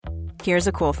Here's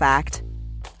a cool fact.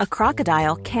 A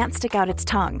crocodile can't stick out its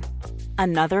tongue.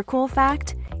 Another cool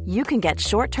fact, you can get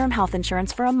short-term health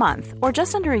insurance for a month or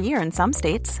just under a year in some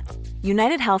states.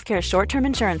 United Healthcare short-term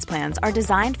insurance plans are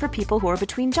designed for people who are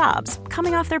between jobs,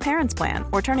 coming off their parents' plan,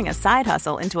 or turning a side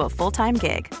hustle into a full-time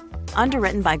gig.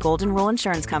 Underwritten by Golden Rule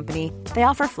Insurance Company, they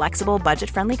offer flexible,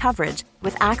 budget-friendly coverage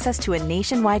with access to a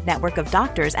nationwide network of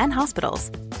doctors and hospitals.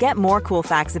 Get more cool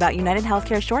facts about United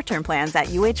Healthcare short-term plans at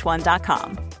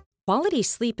uh1.com. Quality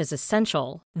sleep is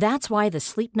essential. That's why the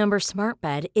Sleep Number Smart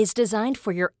Bed is designed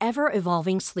for your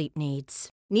ever-evolving sleep needs.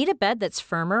 Need a bed that's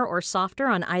firmer or softer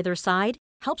on either side?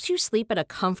 Helps you sleep at a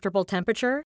comfortable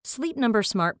temperature? Sleep Number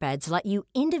Smart Beds let you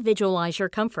individualize your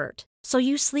comfort, so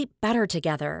you sleep better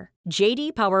together.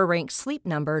 J.D. Power ranks Sleep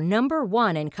Number number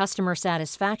 1 in customer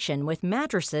satisfaction with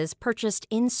mattresses purchased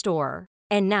in-store.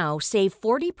 And now, save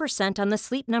 40% on the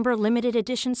Sleep Number Limited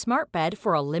Edition Smart Bed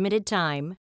for a limited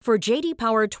time. For J.D.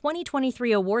 Power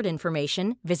 2023 award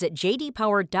information, visit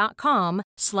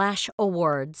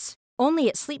jdpower.com/awards. Only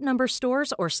at Sleep Number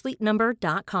stores or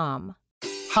sleepnumber.com.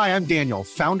 Hi, I'm Daniel,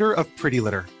 founder of Pretty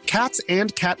Litter. Cats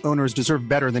and cat owners deserve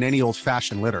better than any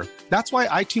old-fashioned litter. That's why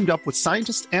I teamed up with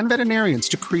scientists and veterinarians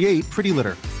to create Pretty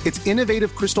Litter. Its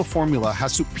innovative crystal formula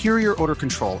has superior odor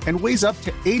control and weighs up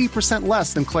to 80%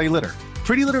 less than clay litter.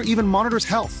 Pretty Litter even monitors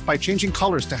health by changing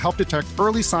colors to help detect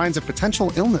early signs of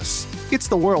potential illness. It's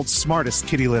the world's smartest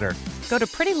kitty litter. Go to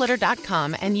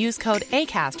prettylitter.com and use code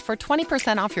ACAST for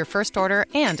 20% off your first order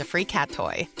and a free cat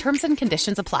toy. Terms and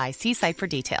conditions apply. See site for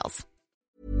details.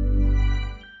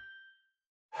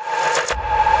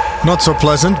 Not so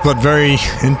pleasant, but very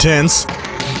intense.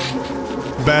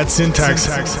 Bad syntax.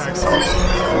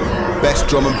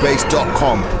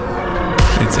 BestDrumAndBass.com.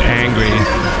 It's angry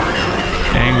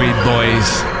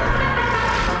boys.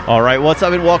 All right, what's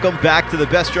up and welcome back to the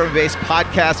Best Drum and Bass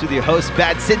podcast with your host,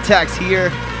 Bad Syntax, here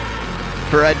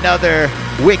for another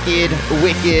wicked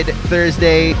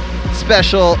Thursday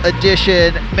special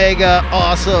edition, mega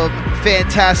awesome,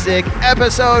 fantastic,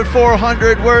 episode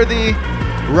 400 worthy,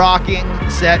 rocking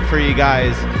set for you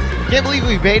guys. Can't believe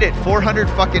we've made it 400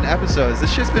 fucking episodes.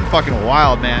 This shit's been fucking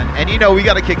wild, man. And you know, we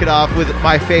got to kick it off with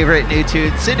my favorite new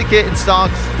tune, Syndicate and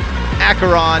Stonks,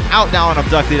 Acheron, out now on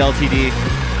Abducted LTD.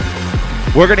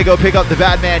 We're going to go pick up the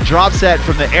Bad Man drop set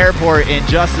from the airport in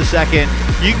just a second.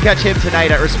 You can catch him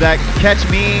tonight at Respect. Catch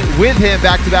me with him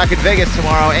back-to-back in Vegas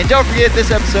tomorrow. And don't forget,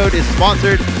 this episode is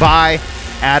sponsored by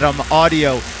Adam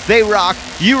Audio. They rock,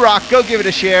 you rock, go give it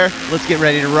a share. Let's get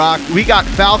ready to rock. We got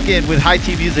Falcon with High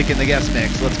Tea Music in the guest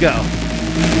mix. Let's go.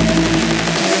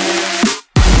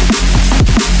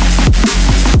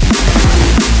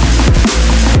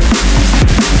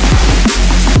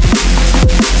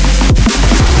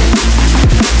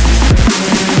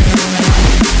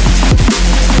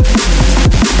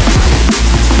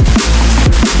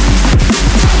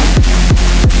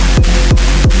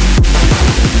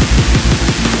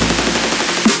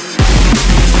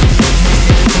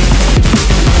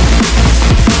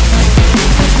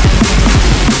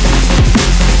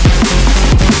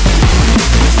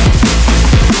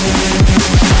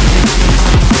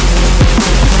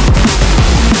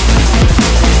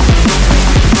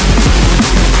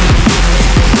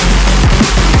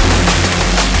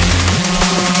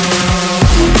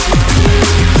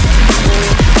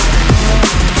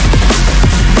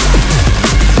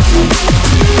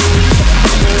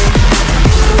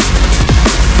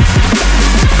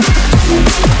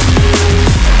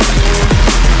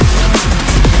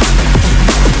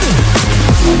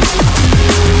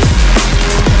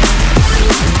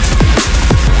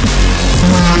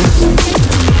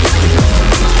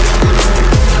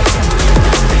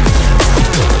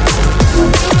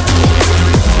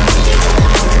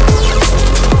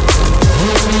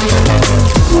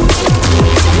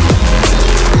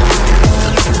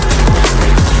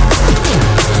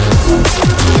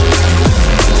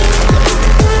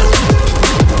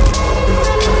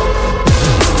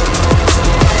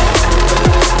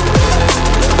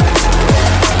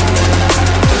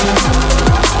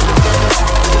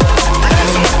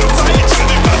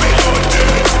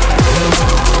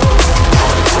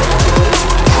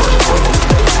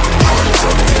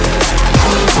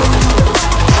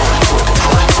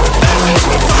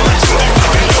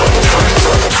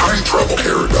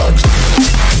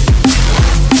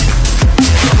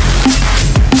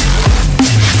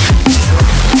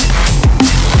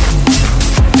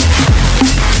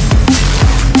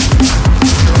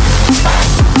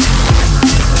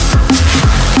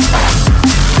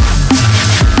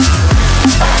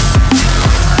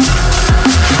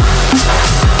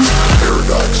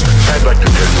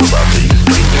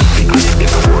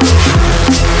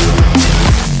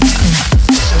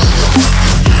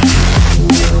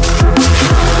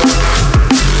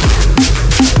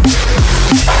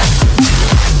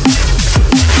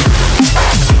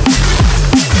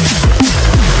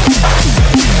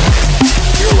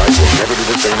 never be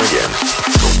the same again.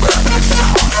 Go back.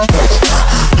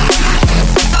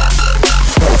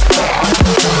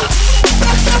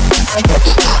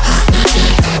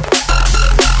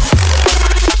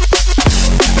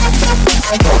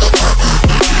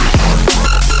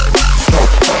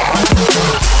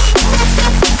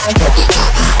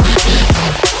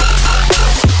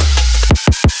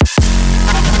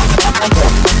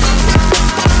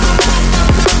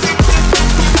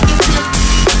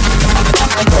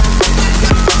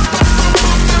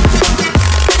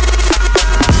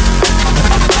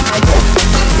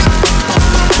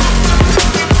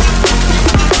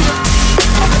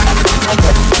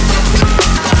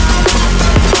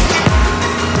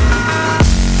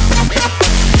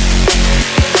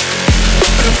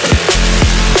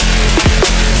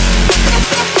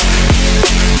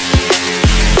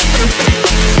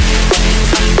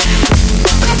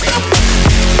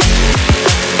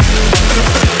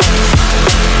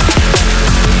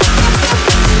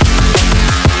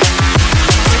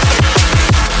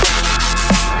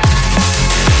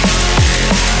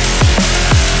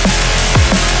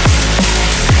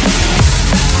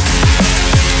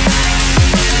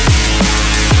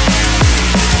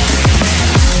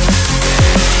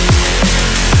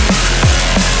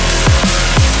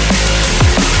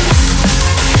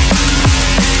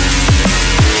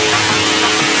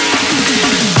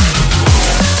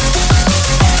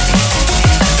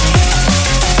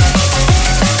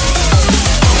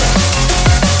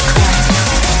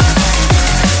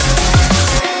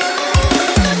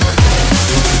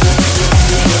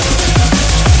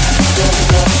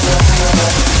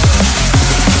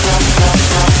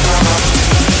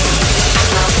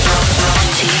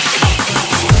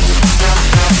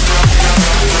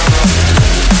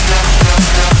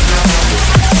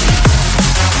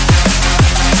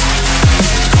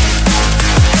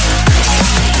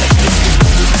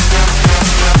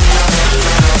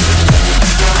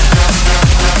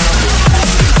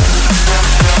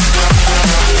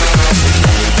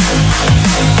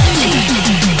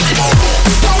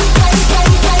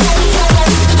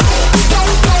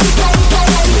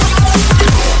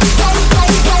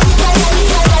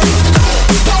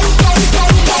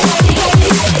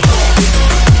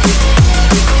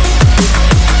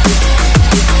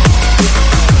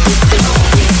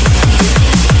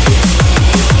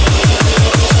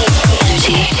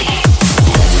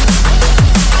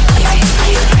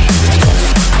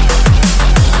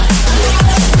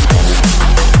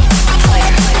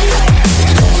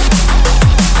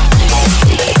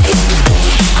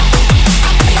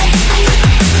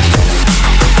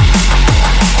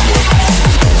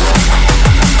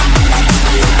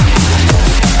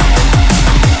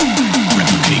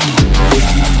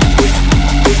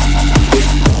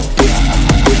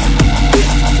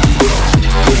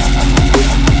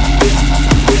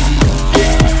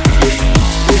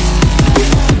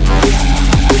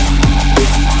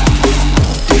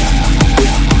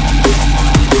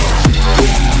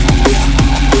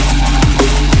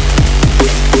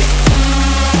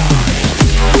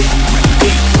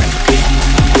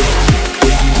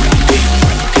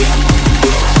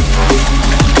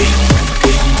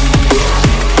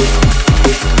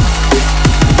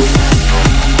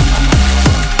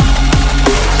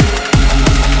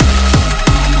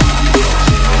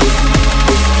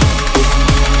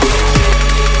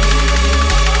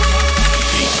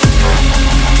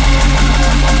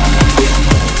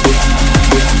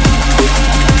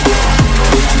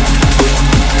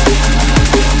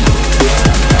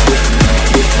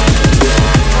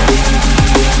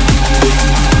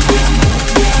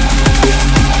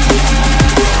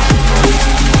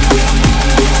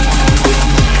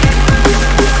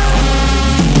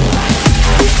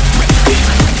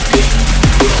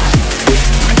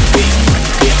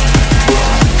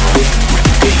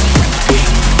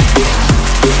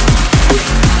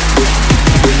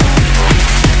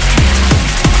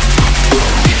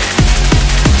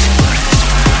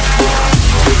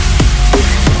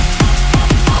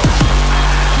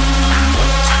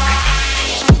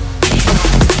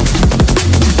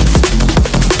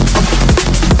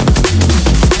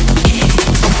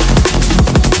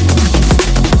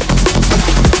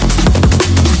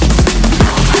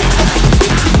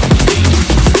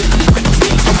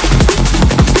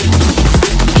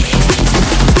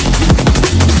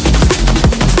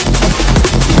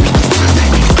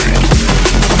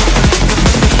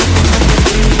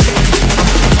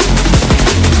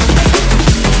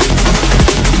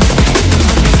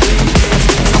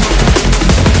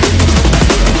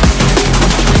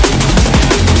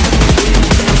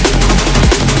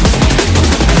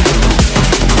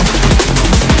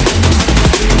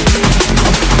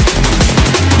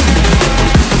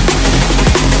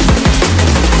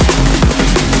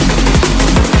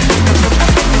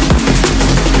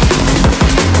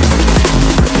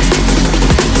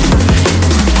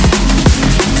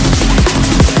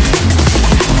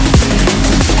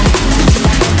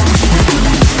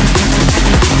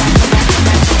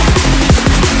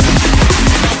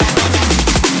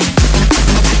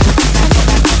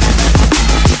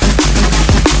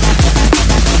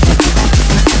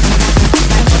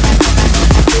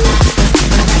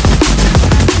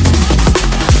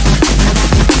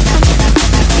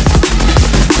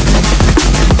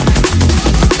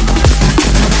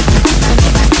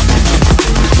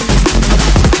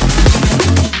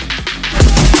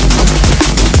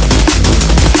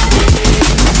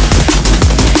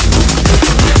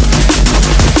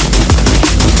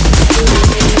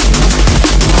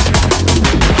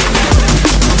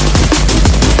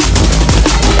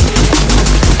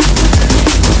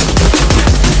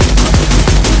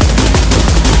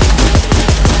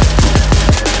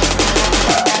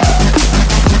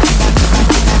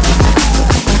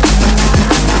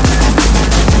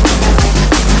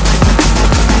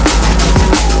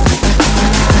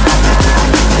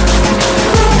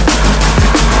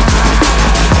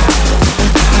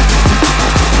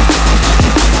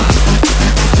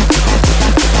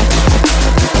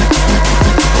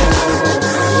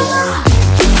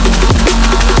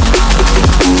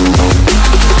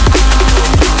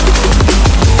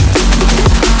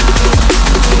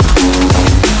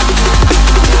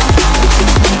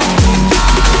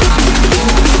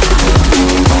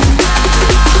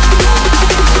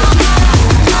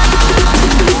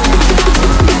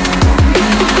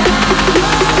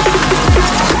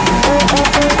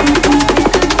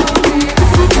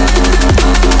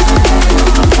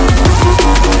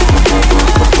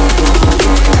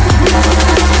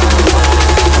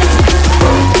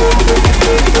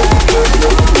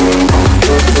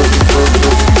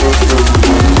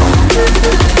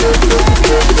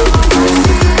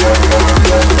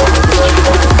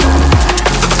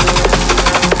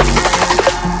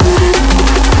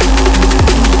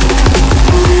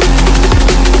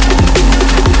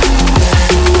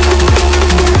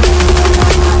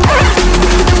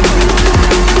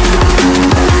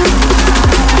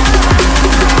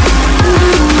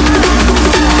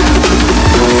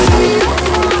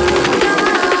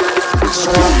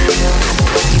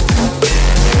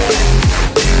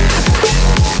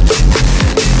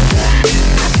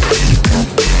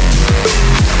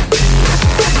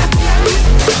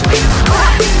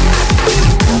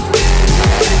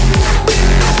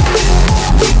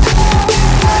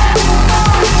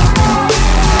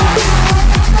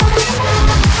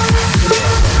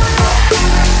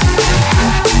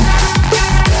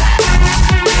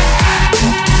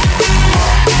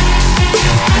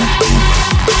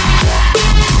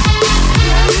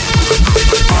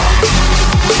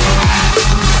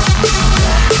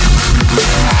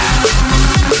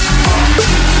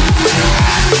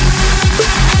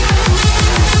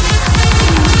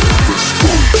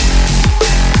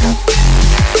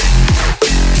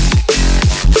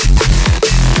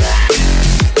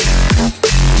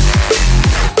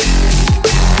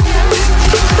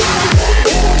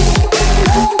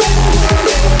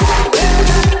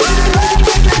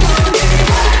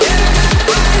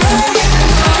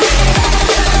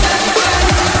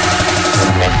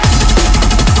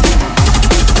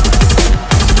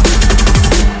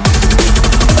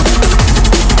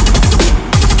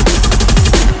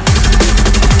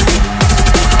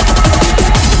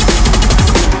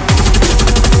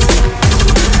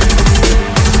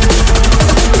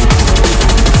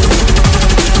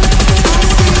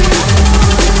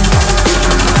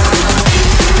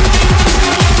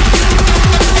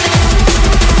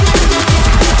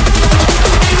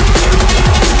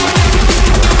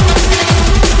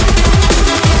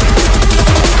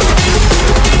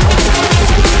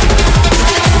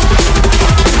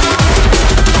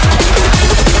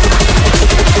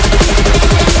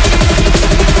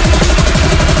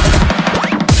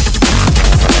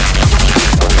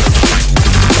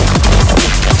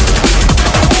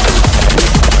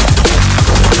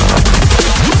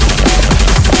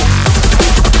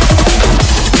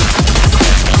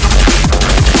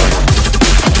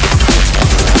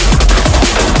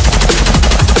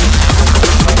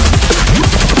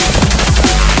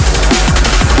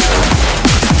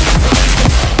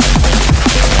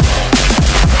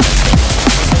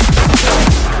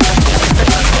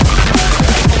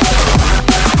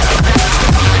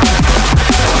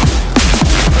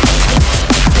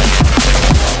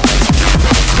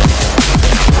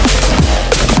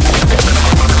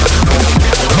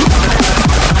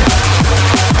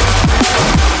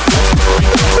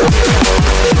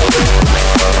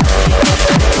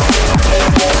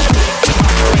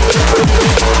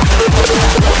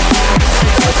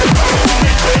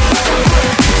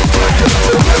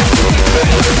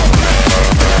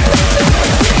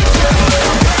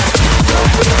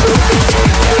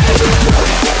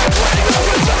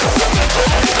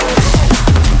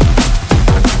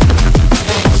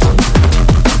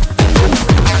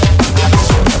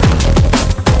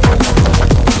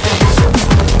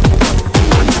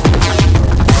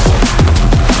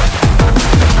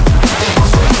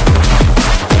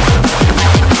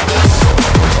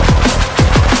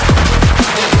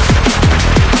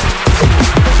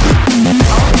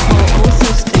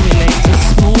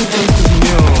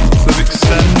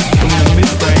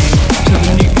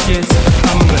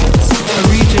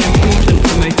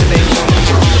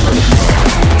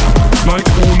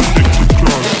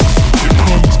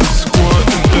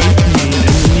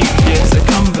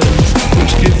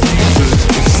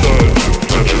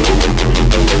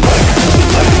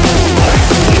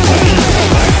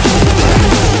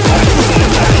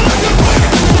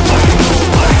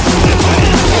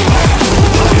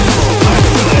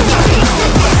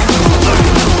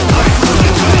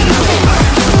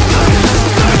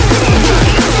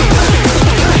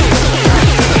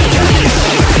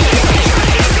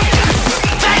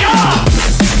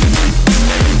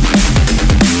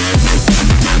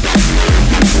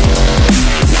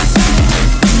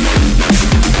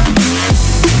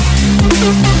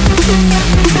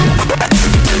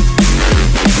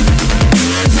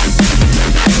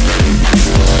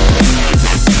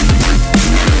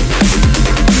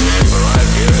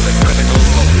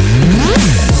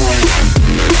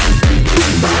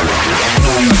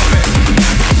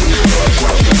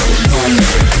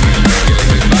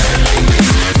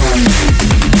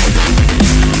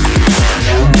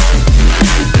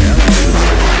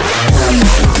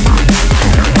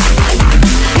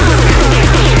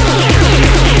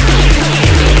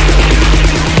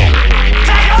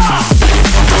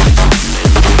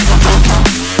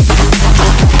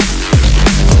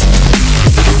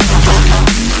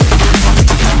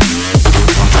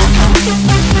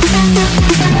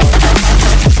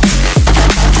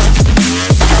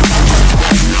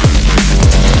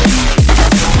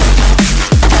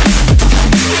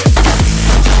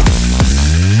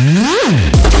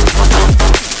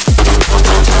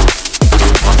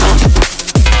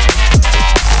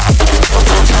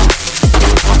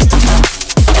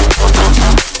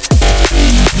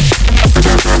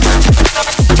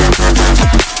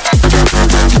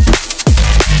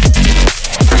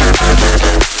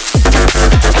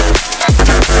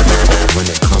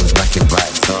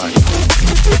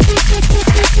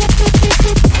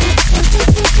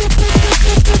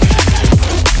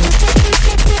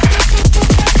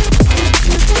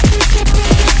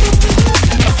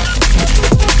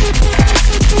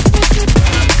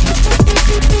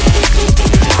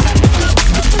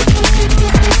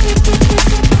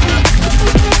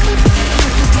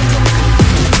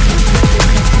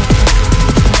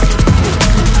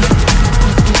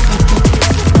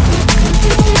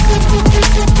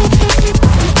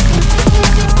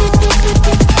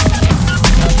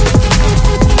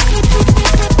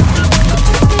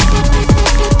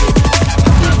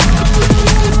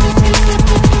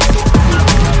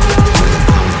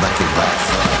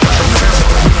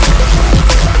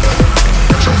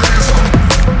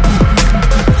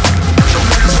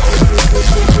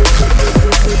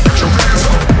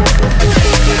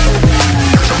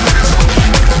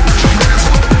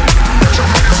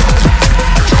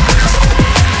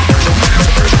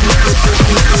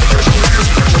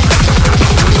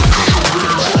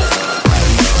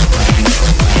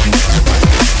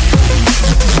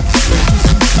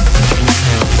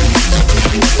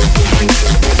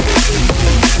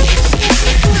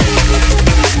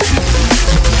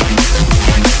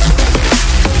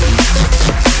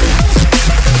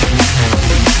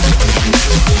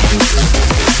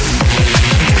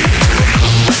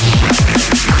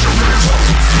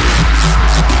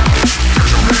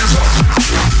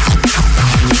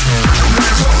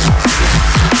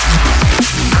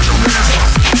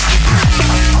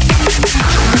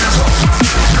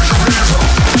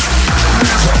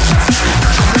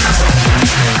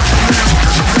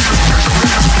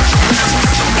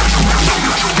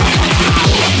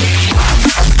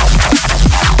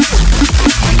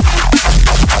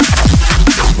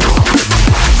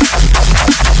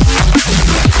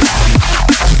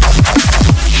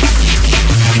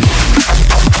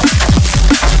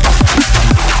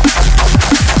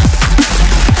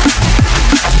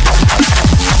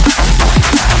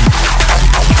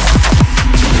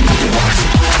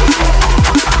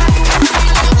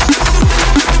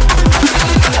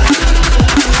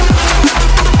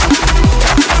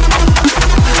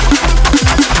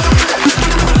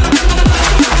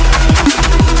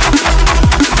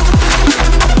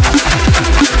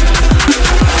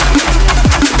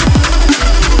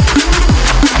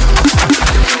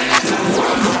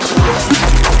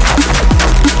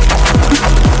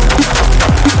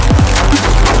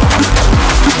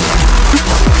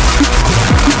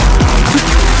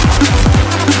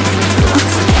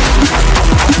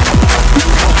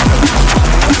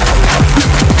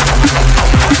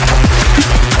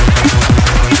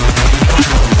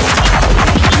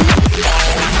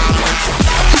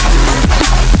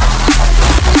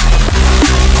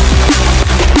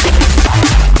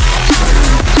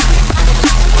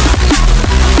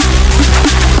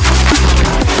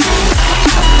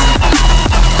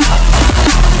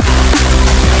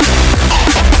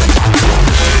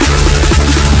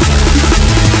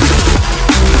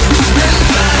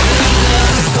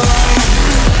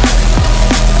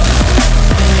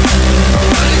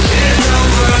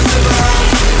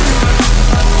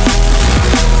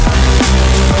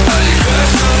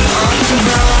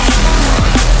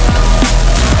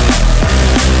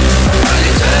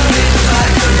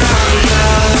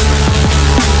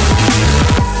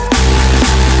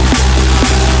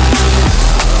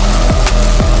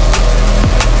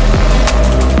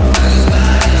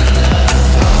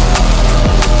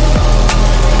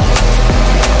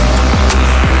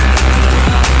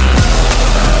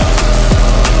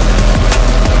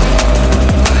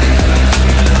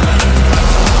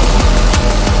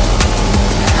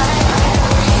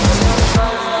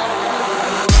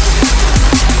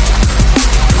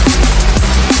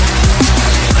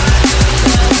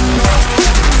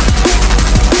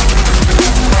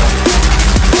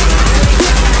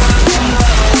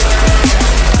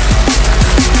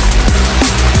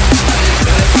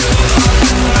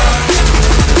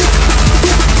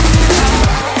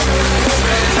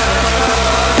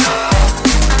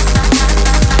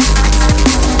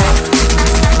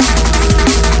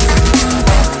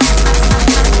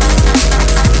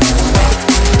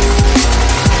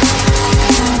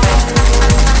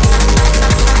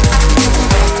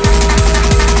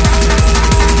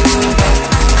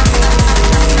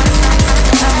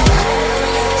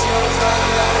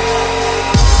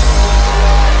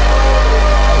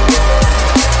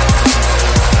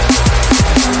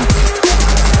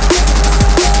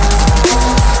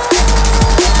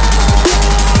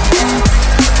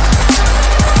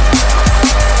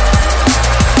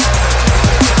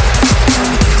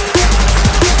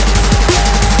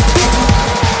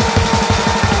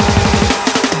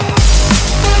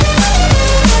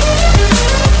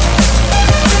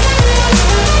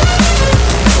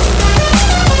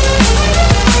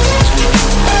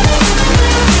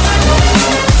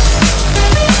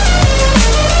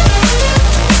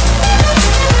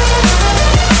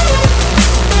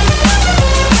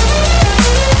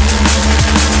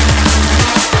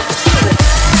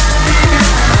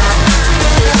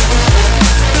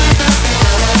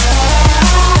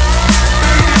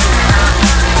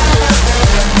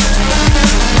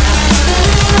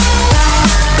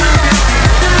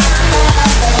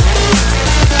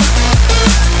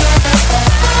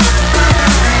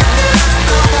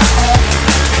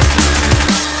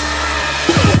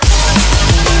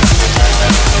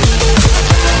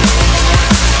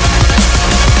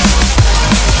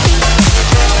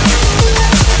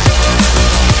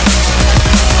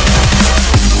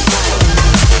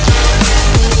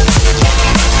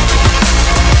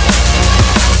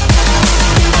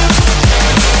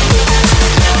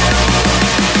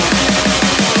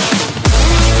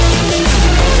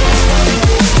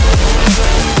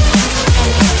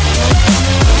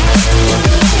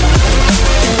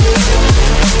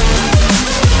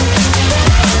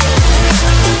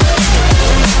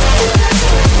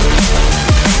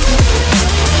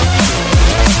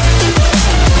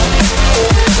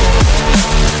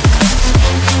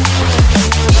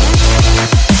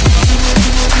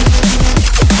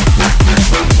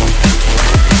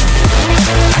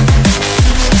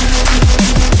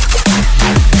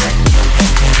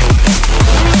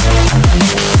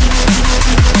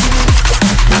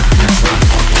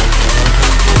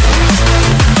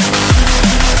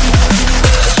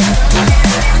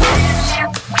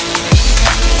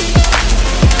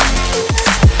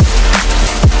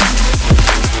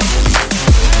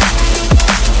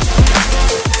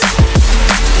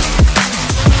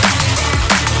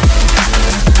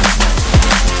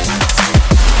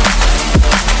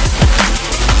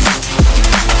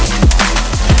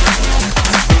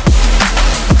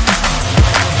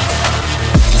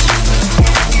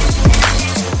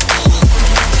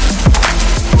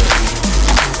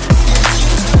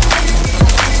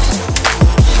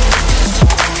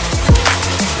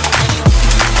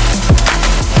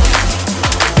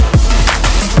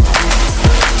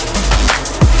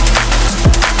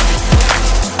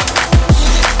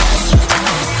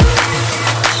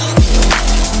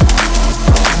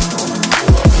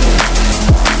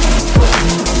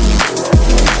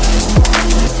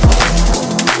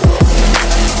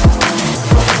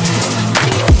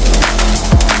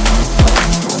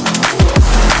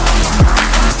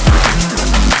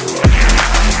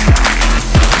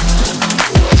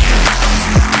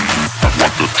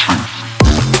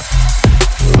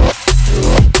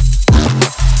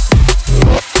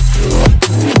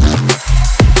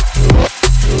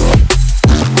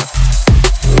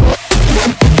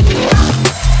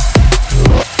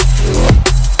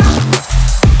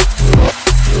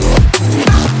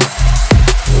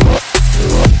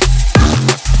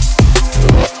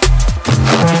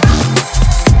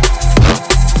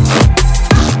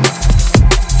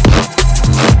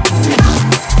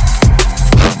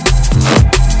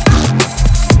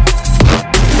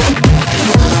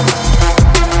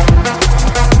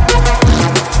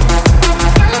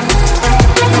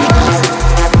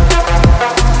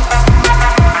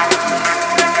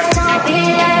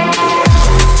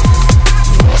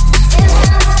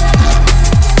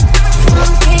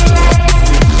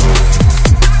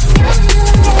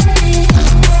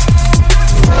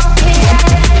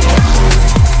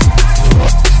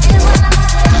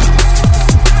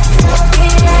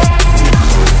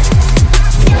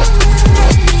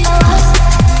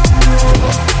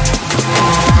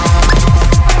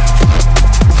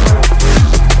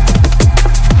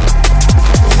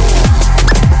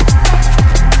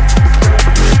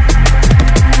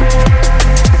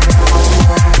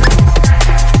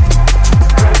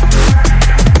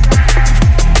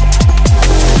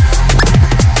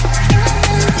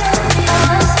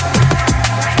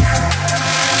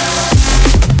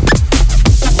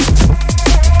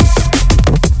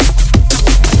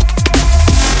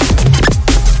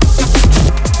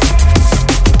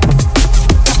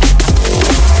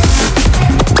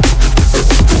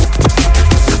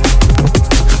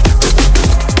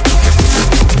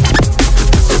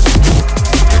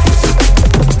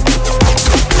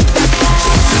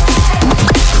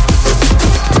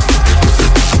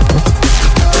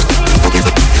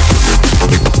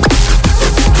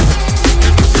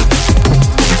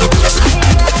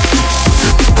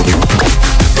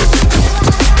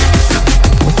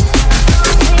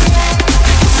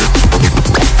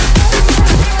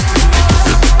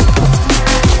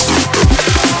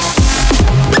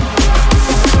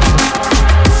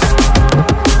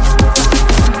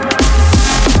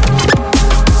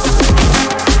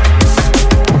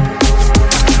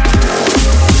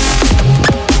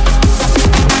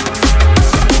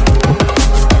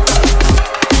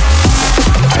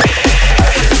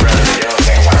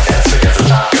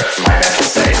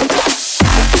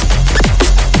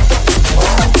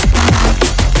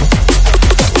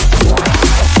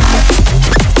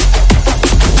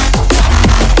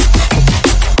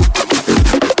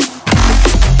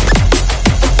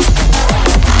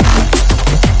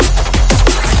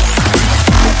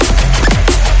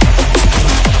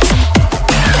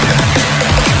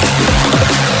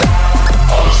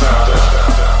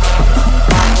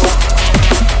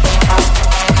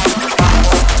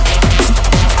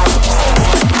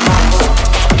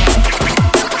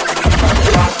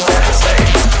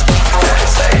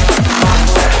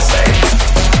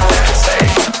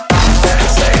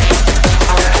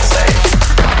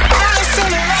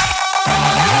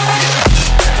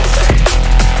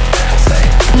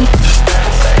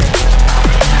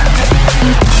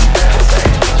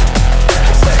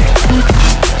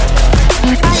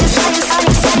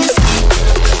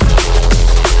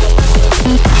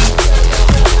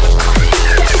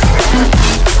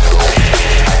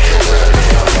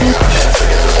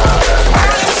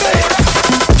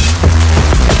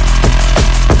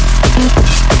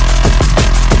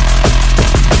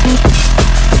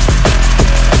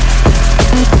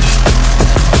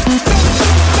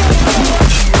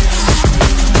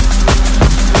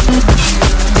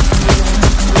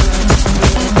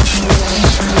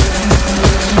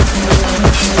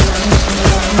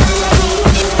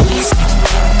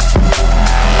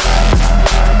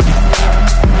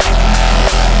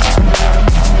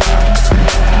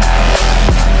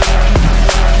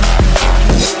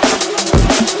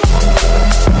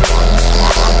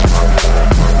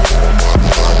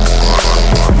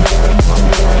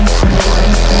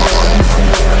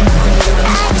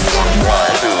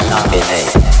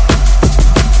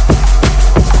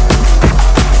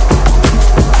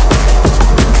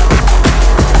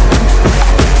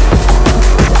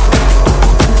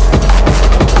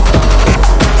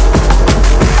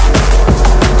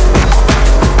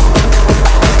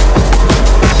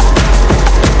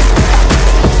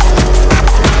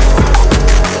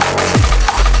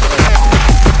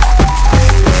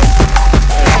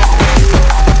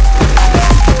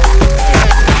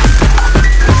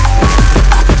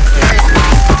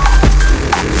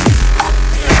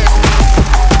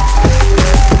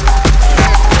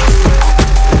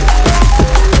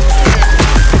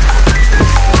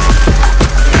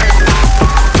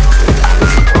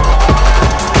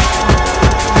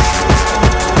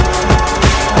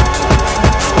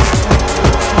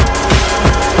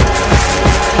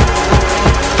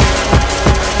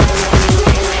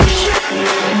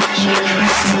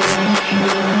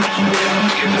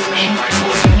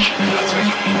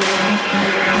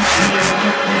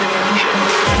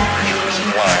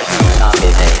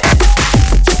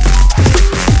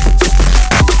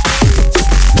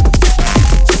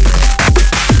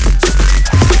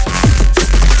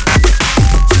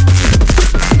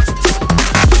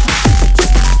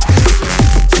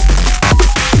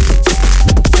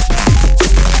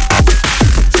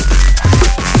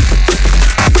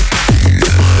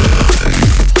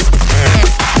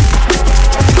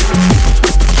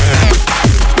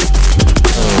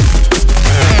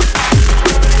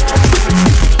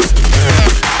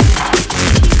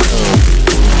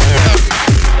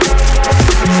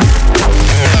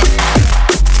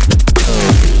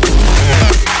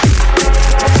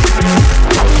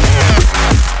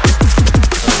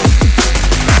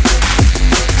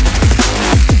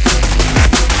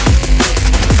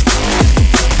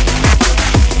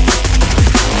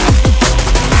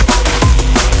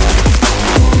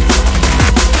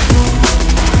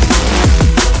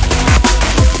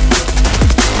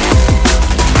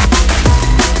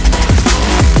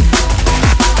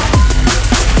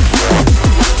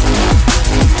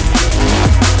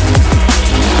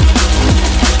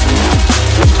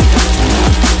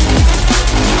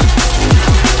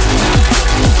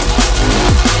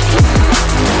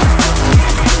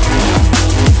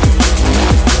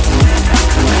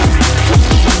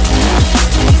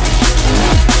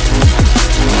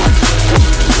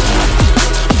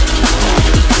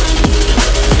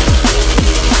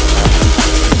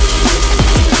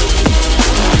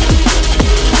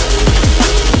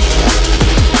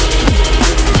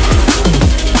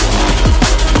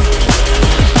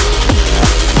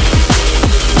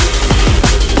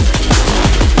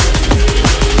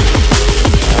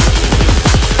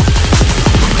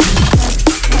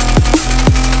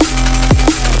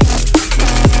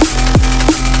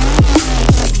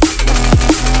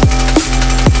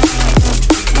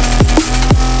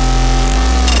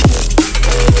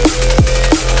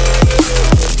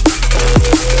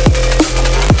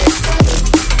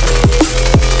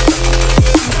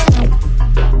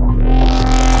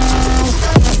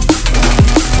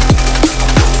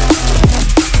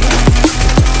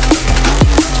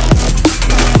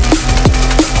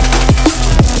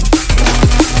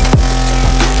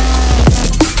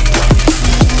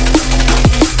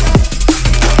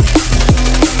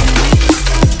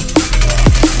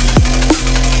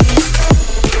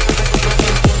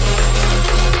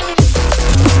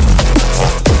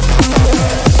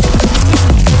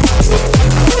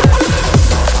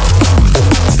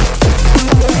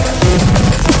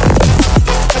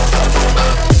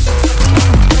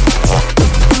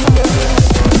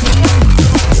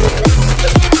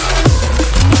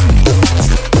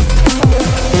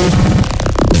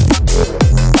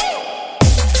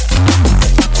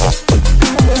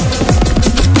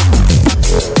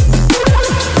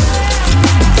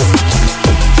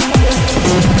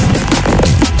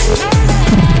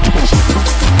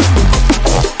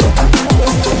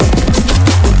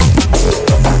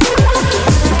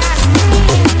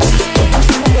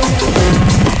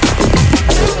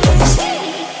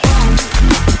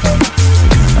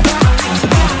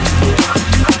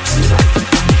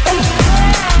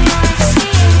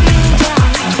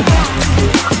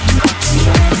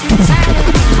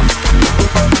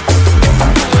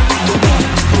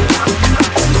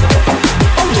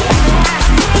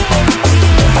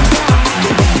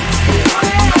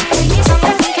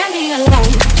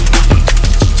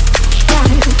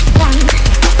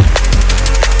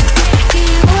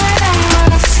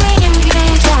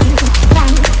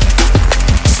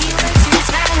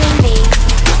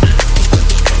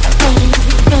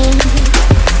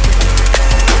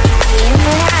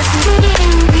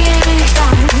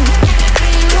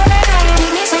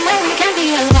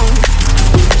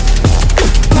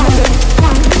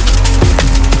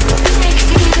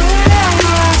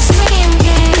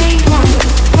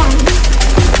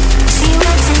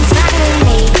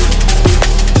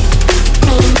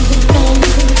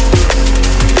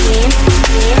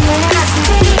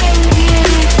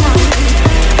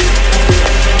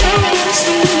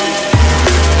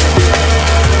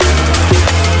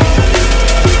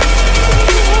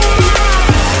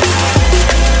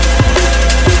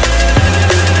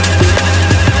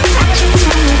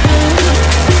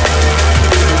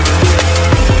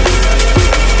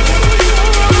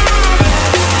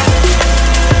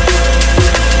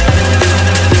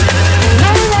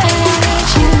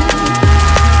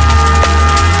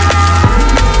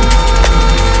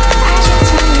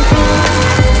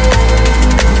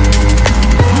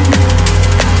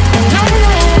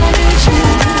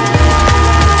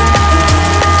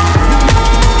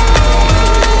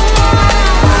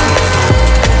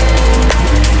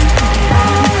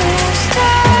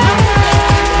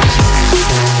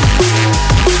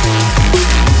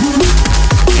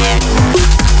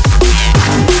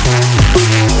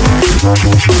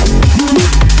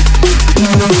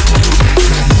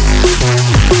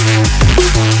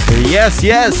 Yes,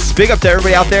 yes. Big up to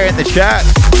everybody out there in the chat.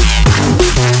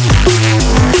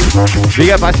 Big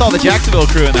up. I saw the Jacksonville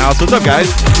crew in the house. What's up, guys?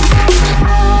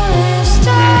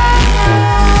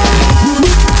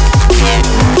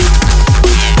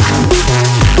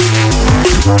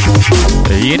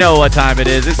 You know what time it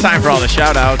is. It's time for all the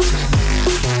shout outs.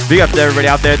 Big up to everybody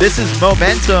out there. This is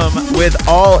Momentum with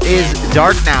All Is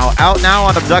Dark Now. Out now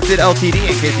on Abducted LTD,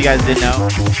 in case you guys didn't know.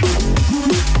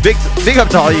 Big up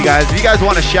to all you guys. If you guys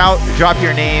want to shout, drop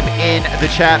your name in the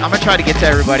chat. I'm going to try to get to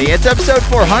everybody. It's episode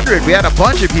 400. We had a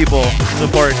bunch of people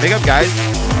support. Big up, guys.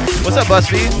 What's up,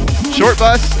 Busby? Short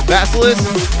Bus, Basilisk,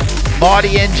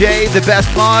 Maudie and Jay, the best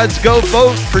mods. Go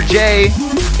vote for Jay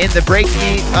in the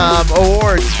Breakbeat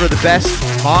Awards for the best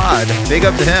mod. Big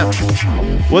up to him.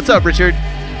 What's up, Richard?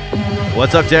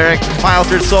 What's up, Derek? My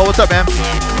Altered Soul, what's up, man?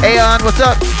 Aeon, what's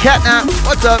up? Catnap,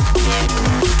 what's up?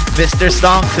 Mr.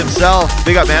 Stonks himself,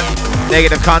 big up, man.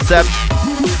 Negative Concept,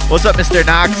 what's up, Mr.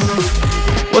 Knox?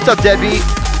 What's up, Deadbeat?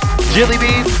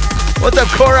 Jillybean, what's up,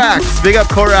 Korax? Big up,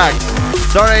 Korax.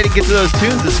 Sorry I didn't get to those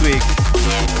tunes this week.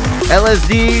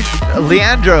 LSD,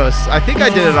 Leandros, I think I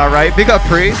did it all right. Big up,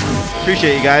 Pri.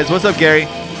 Appreciate you guys. What's up, Gary?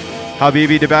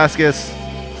 Habibi Damascus.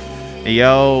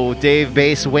 Yo, Dave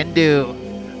Bass Windu.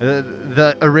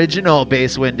 The original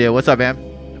Bass Windu. What's up,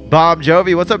 man? Bob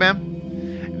Jovi. What's up, man?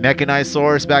 Mechanized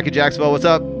Source back in Jacksonville. What's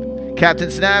up?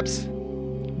 Captain Snaps.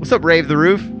 What's up, Rave the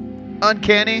Roof?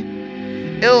 Uncanny.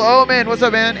 Ill Omen. What's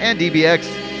up, man? And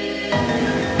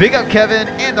DBX. Big up, Kevin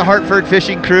and the Hartford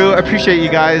Fishing crew. I appreciate you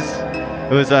guys.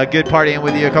 It was a good partying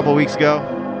with you a couple weeks ago.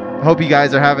 Hope you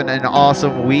guys are having an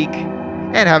awesome week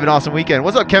and have an awesome weekend.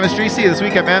 What's up, Chemistry? See you this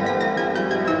weekend,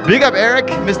 man. Big up Eric,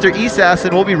 Mr. Esas,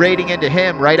 and we'll be raiding into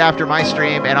him right after my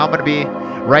stream, and I'm going to be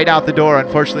right out the door.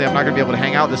 Unfortunately, I'm not going to be able to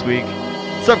hang out this week.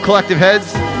 What's up, Collective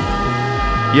Heads?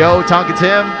 Yo, Tonka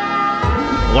Tim.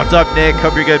 What's up, Nick?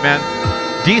 Hope you're good, man.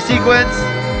 D-Sequence,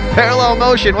 Parallel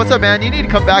Motion. What's up, man? You need to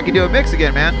come back and do a mix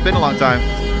again, man. Been a long time.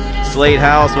 Slate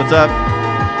House, what's up?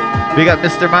 Big up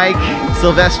Mr. Mike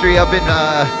Silvestri up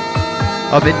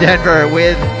in Denver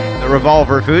with the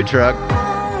Revolver food truck.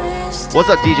 What's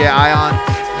up, DJ Ion?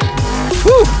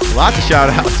 Woo! Lots of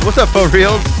shout outs. What's up, For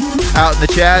Reals? Out in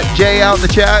the chat. Jay out in the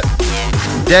chat.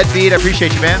 Deadbeat, I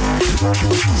appreciate you, man.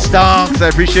 Stonks, I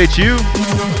appreciate you.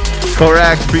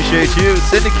 Korax, appreciate you.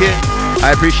 Syndicate,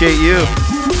 I appreciate you.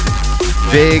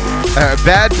 Big,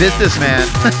 bad businessman.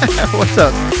 What's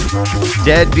up?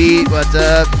 Deadbeat, what's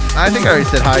up? I think I already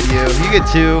said hi to you. You get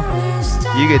two.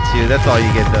 You get two. That's all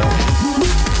you get,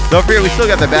 though. Don't forget, we still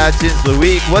got the bad tunes of the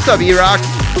week. What's up, E-Rock?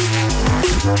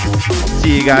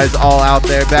 See you guys all out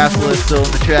there. Basilisk still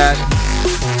in the chat.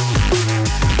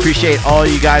 Appreciate all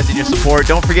you guys and your support.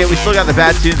 Don't forget, we still got the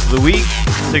bad tunes of the week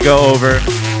to go over.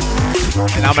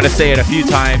 And I'm going to say it a few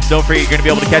times. Don't forget, you're going to be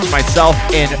able to catch myself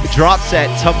in Drop Set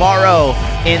tomorrow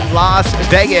in Las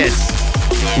Vegas.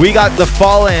 We got The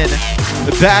Fallen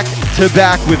back to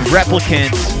back with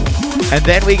Replicants. And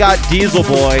then we got Diesel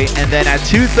Boy. And then at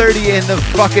 2:30 in the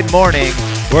fucking morning,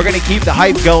 we're going to keep the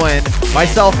hype going.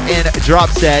 Myself in Drop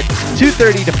Set,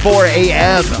 2:30 to 4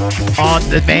 a.m. on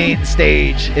the main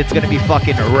stage. It's going to be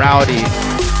fucking rowdy.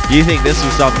 You think this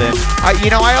was something?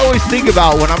 I always think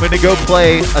about when I'm going to go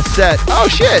play a set. Oh,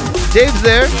 shit. Dave's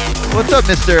there. What's up,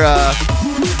 Mr.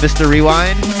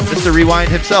 Rewind? Mr. Rewind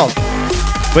himself.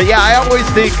 But yeah, I always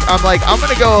think, I'm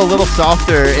going to go a little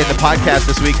softer in the podcast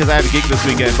this week because I have a gig this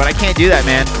weekend. But I can't do that,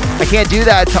 man. I can't do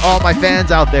that to all my fans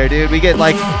out there, dude. We get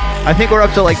I think we're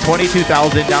up to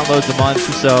 22,000 downloads a month.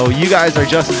 So you guys are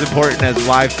just as important as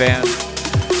live fans.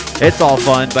 It's all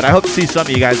fun. But I hope to see some of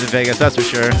you guys in Vegas, that's for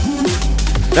sure.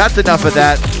 That's enough of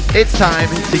that. It's time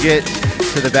to get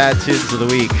to the bad tunes of the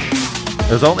week.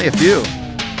 There's only a few.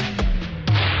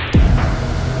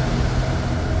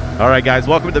 All right, guys,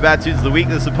 welcome to the Bad Tunes of the Week.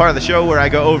 This is a part of the show where I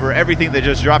go over everything that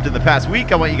just dropped in the past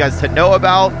week. I want you guys to know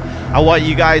about. I want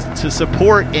you guys to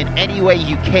support in any way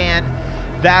you can.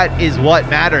 That is what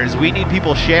matters. We need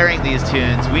people sharing these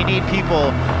tunes. We need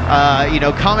people,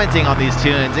 commenting on these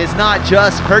tunes. It's not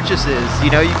just purchases.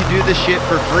 You can do this shit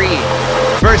for free.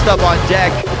 First up on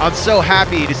deck, I'm so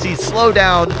happy to see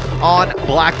Slowdown on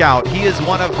Blackout. He is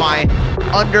one of my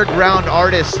underground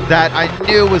artists that I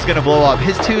knew was going to blow up.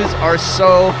 His tunes are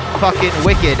so fucking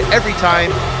wicked every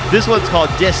time. This one's called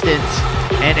Distance,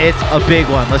 and it's a big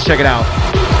one. Let's check it out.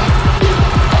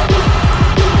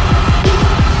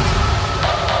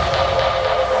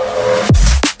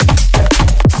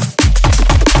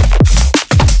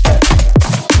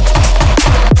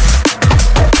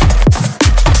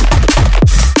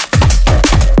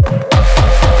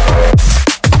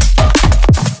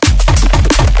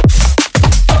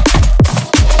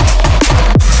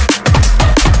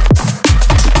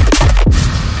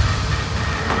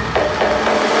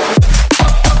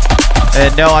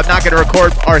 And no, I'm not going to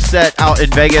record our set out in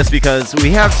Vegas because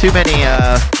we have too many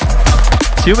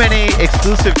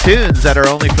exclusive tunes that are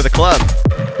only for the club,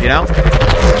 you know?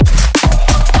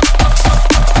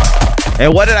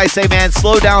 And what did I say, man?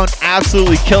 Slow Down,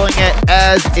 absolutely killing it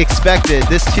as expected.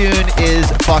 This tune is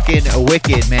fucking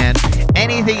wicked, man.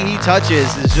 Anything he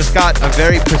touches has just got a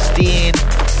very pristine,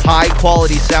 high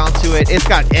quality sound to it. It's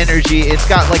got energy. It's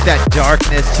got like that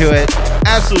darkness to it.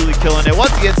 Absolutely killing it.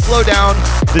 Once again, Slow Down.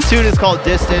 The tune is called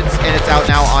Distance and it's out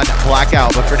now on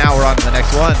Blackout. But for now, we're on to the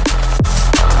next one.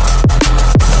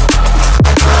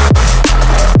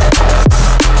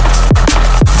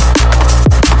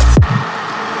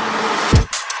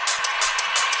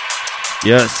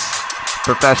 Yes.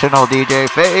 Professional DJ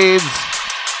Fades.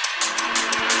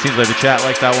 Seems like the chat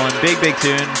likes that one. Big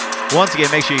tune. Once again,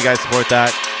 make sure you guys support that.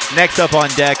 Next up on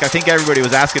deck, I think everybody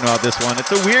was asking about this one.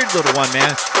 It's a weird little one, man.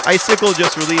 Icicle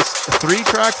just released 3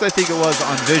 tracks, I think it was,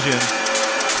 on Vision.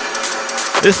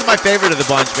 This is my favorite of the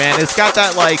bunch, man. It's got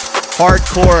that, like,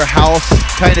 hardcore house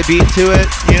kind of beat to it,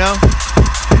 you know?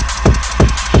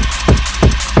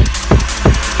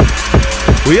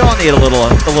 We all need a little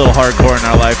hardcore in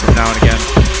our life from now and again.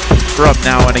 From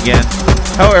now and again.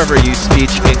 However you speak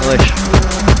English.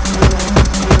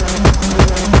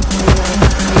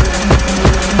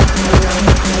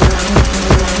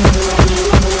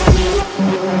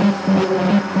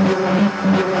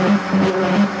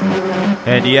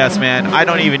 And yes, man, I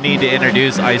don't even need to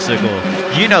introduce Icicle.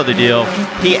 You know the deal.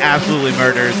 He absolutely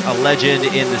murders, a legend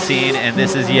in the scene, and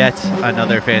this is yet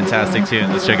another fantastic tune.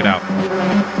 Let's check it out.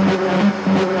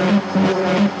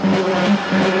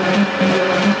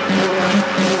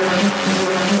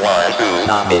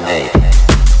 Nominate.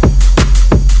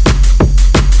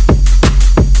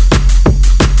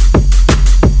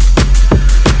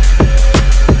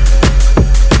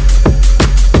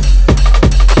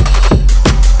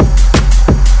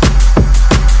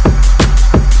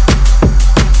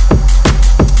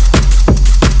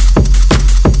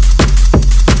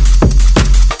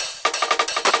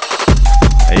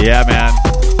 Yeah, man.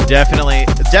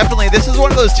 Definitely. This is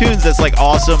one of those tunes that's like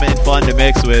awesome and fun to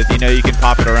mix with. You know, you can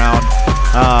pop it around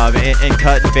and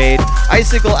cut and fade.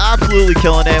 Icicle absolutely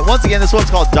killing it. Once again, this one's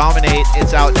called Dominate.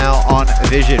 It's out now on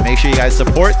Vision. Make sure you guys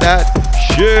support that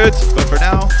shit. But for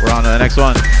now, we're on to the next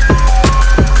one.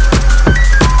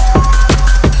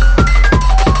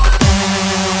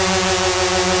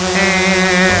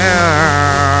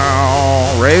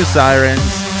 Rave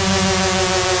Sirens.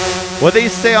 What they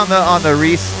say on the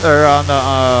Reese or on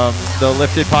the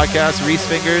Lifted podcast, Reese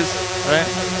Fingers, right?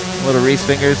 Little Reese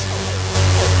Fingers.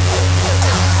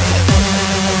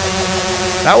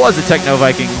 That was a Techno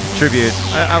Viking tribute.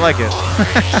 I like it.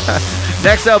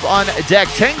 Next up on deck,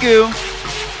 Tengu.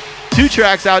 2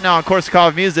 tracks out now on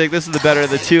Korsakov Music. This is the better of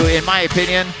the 2, in my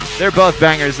opinion. They're both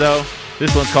bangers though.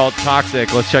 This one's called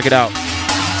Toxic. Let's check it out.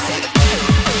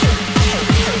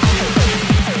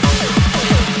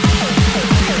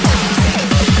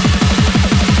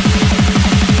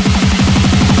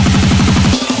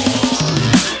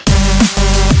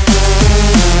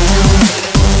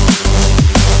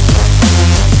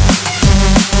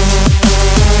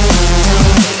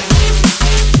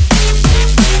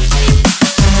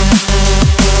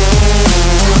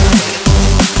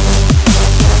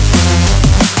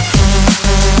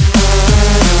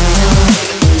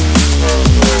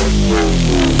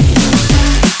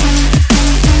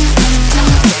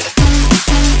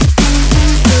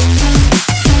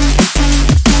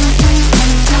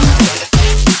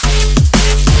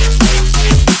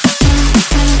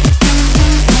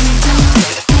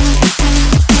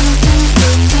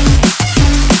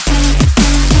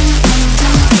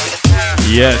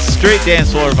 Yes, straight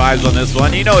dance floor vibes on this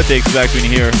one. You know what to expect when you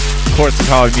hear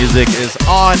Korsakov Music is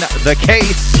on the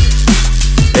case.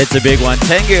 It's a big one.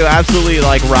 Tengu absolutely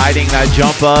like riding that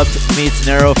jump up meets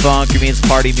narrow funk meets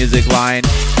party music line,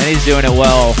 and he's doing it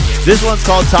well. This one's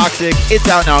called Toxic. It's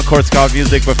out now on Korsakov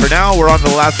Music, but for now we're on to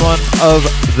the last one of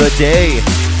the day,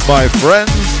 my friends.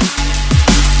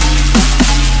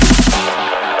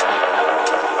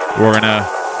 We're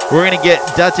gonna get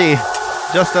dirty,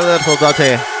 just a little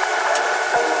dirty.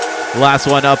 Last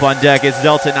one up on deck is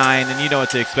Delta 9, and you know what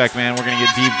to expect, man. We're going to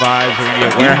get deep vibes. We're going to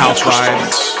get warehouse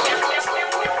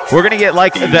vibes. We're going to get,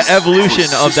 like, the evolution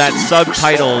of that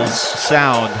subtitles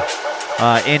sound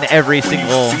in every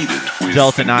single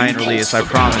Delta 9 release, I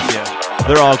promise you.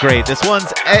 They're all great. This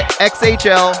one's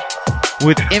XHL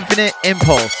with Infinite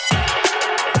Impulse.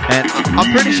 And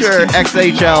I'm pretty sure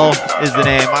XHL is the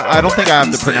name. I don't think I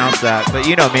have to pronounce that, but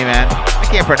you know me, man. I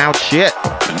can't pronounce shit.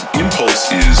 An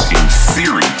impulse is, in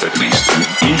theory at least, an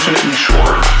infinitely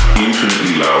short,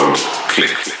 infinitely loud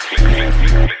click.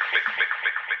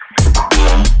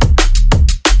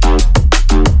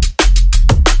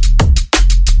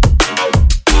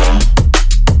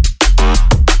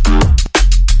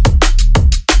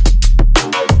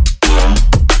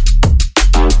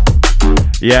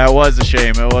 Yeah, it was a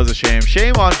shame. It was a shame.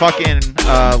 Shame on fucking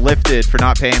Lifted for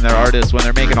not paying their artists when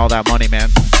they're making all that money, man.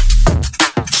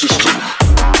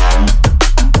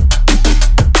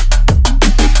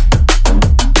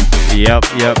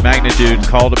 Yep. Magnitude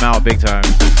called him out big time.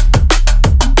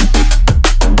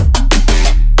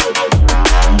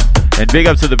 And big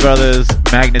up to the brothers,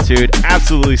 Magnitude,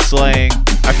 absolutely slaying.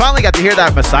 I finally got to hear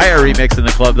that Messiah remix in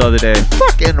the club the other day.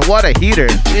 Fucking what a heater.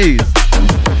 Jeez.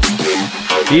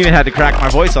 He even had to crack my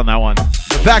voice on that one.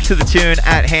 But back to the tune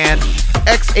at hand.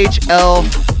 XHL,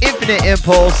 Infinite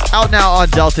Impulse, out now on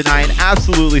Delta 9,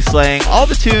 absolutely slaying. All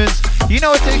the tunes, you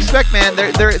know what to expect, man.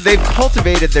 They've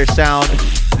cultivated their sound.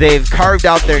 They've carved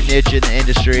out their niche in the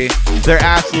industry. They're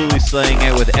absolutely slaying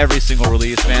it with every single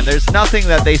release, man. There's nothing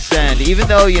that they send, even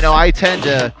though, you know, I tend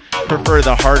to prefer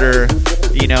the harder,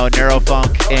 you know,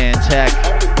 neurofunk and tech.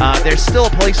 There's still a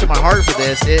place in my heart for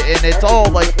this, and it's all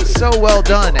like so well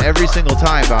done every single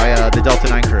time by the Delta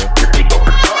 9 crew.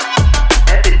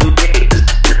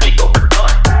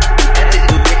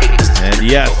 And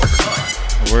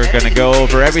yes, we're gonna go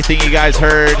over everything you guys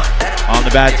heard on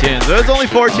the bad tunes. There's only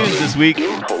 4 tunes this week.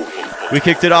 We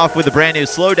kicked it off with a brand new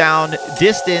Slow Down,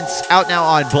 Distance, out now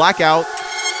on Blackout.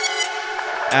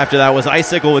 After that was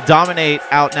Icicle with Dominate,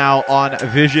 out now on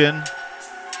Vision.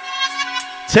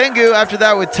 Tengu after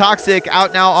that with Toxic,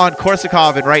 out now on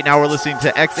Korsakov, and right now we're listening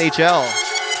to XHL,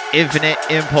 Infinite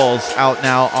Impulse, out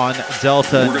now on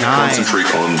Delta 9. We're going to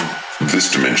concentrate on this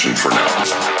dimension for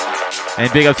now.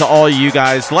 And big up to all you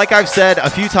guys. Like I've said a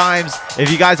few times,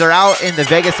 if you guys are out in the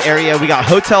Vegas area, we got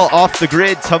Hotel Off the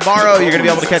Grid. Tomorrow, you're going to be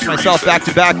able to catch myself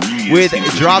back-to-back with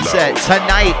Drop Set.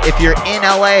 Tonight, if you're in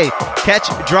LA, catch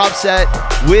Drop Set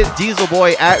with Diesel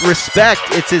Boy at Respect.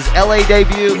 It's his LA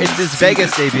debut. It's his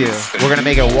Vegas debut. We're going to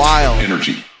make it wild.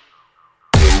 Energy.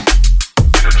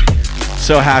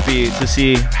 So happy to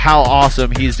see how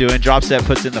awesome he's doing. Drop Set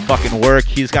puts in the fucking work.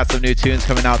 He's got some new tunes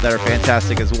coming out that are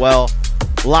fantastic as well.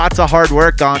 Lots of hard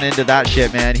work gone into that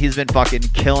shit, man. He's been fucking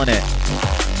killing it.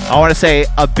 I want to say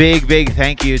a big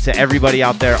thank you to everybody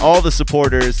out there, all the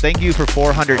supporters. Thank you for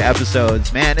 400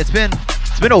 episodes, man. It's been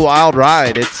a wild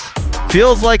ride. It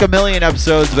feels like a million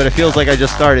episodes, but it feels like I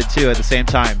just started too at the same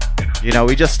time. You know,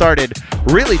 we just started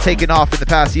really taking off in the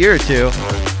past year or two.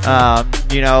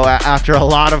 You know, after a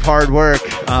lot of hard work,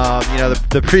 you know,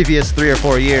 the previous 3 or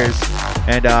 4 years.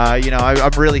 And, you know,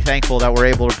 I'm really thankful that we're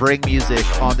able to bring music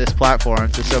on this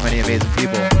platform to so many amazing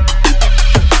people.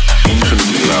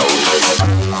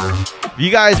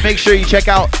 You guys, make sure you check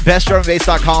out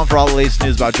bestdrumandbass.com for all the latest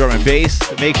news about drum and bass.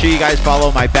 Make sure you guys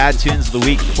follow my Bad Tunes of the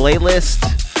Week playlist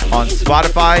on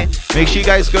Spotify. Make sure you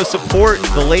guys go support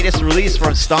the latest release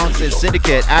from Stonks and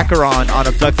Syndicate, Acheron on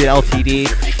Abducted LTD.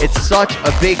 It's such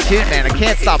a big tune, man. I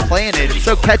can't stop playing it. It's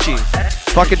so catchy.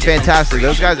 Fucking fantastic.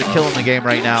 Those guys are killing the game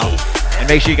right now. And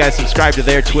make sure you guys subscribe to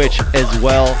their Twitch as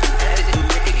well.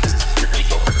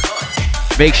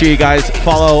 Make sure you guys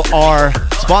follow our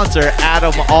sponsor,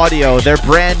 Adam Audio. Their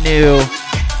brand new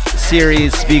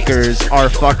series speakers are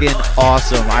fucking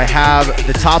awesome. I have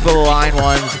the top of the line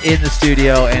ones in the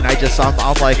studio, and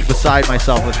I'm like beside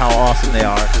myself with how awesome they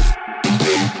are.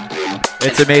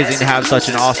 It's amazing to have such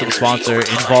an awesome sponsor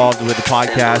involved with the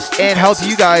podcast and help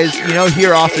you guys, you know,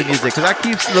 hear awesome music, because that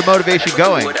keeps the motivation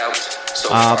going.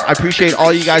 I appreciate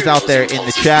all you guys out there in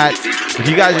the chat. If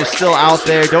you guys are still out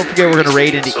there, don't forget we're going to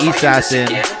raid into Assassin.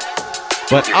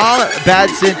 But on Bad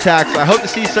Syntax, I hope to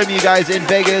see some of you guys in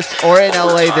Vegas or in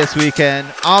LA this weekend.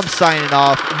 I'm signing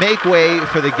off. Make way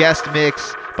for the guest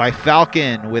mix by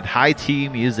Falcon with High Tea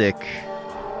Music.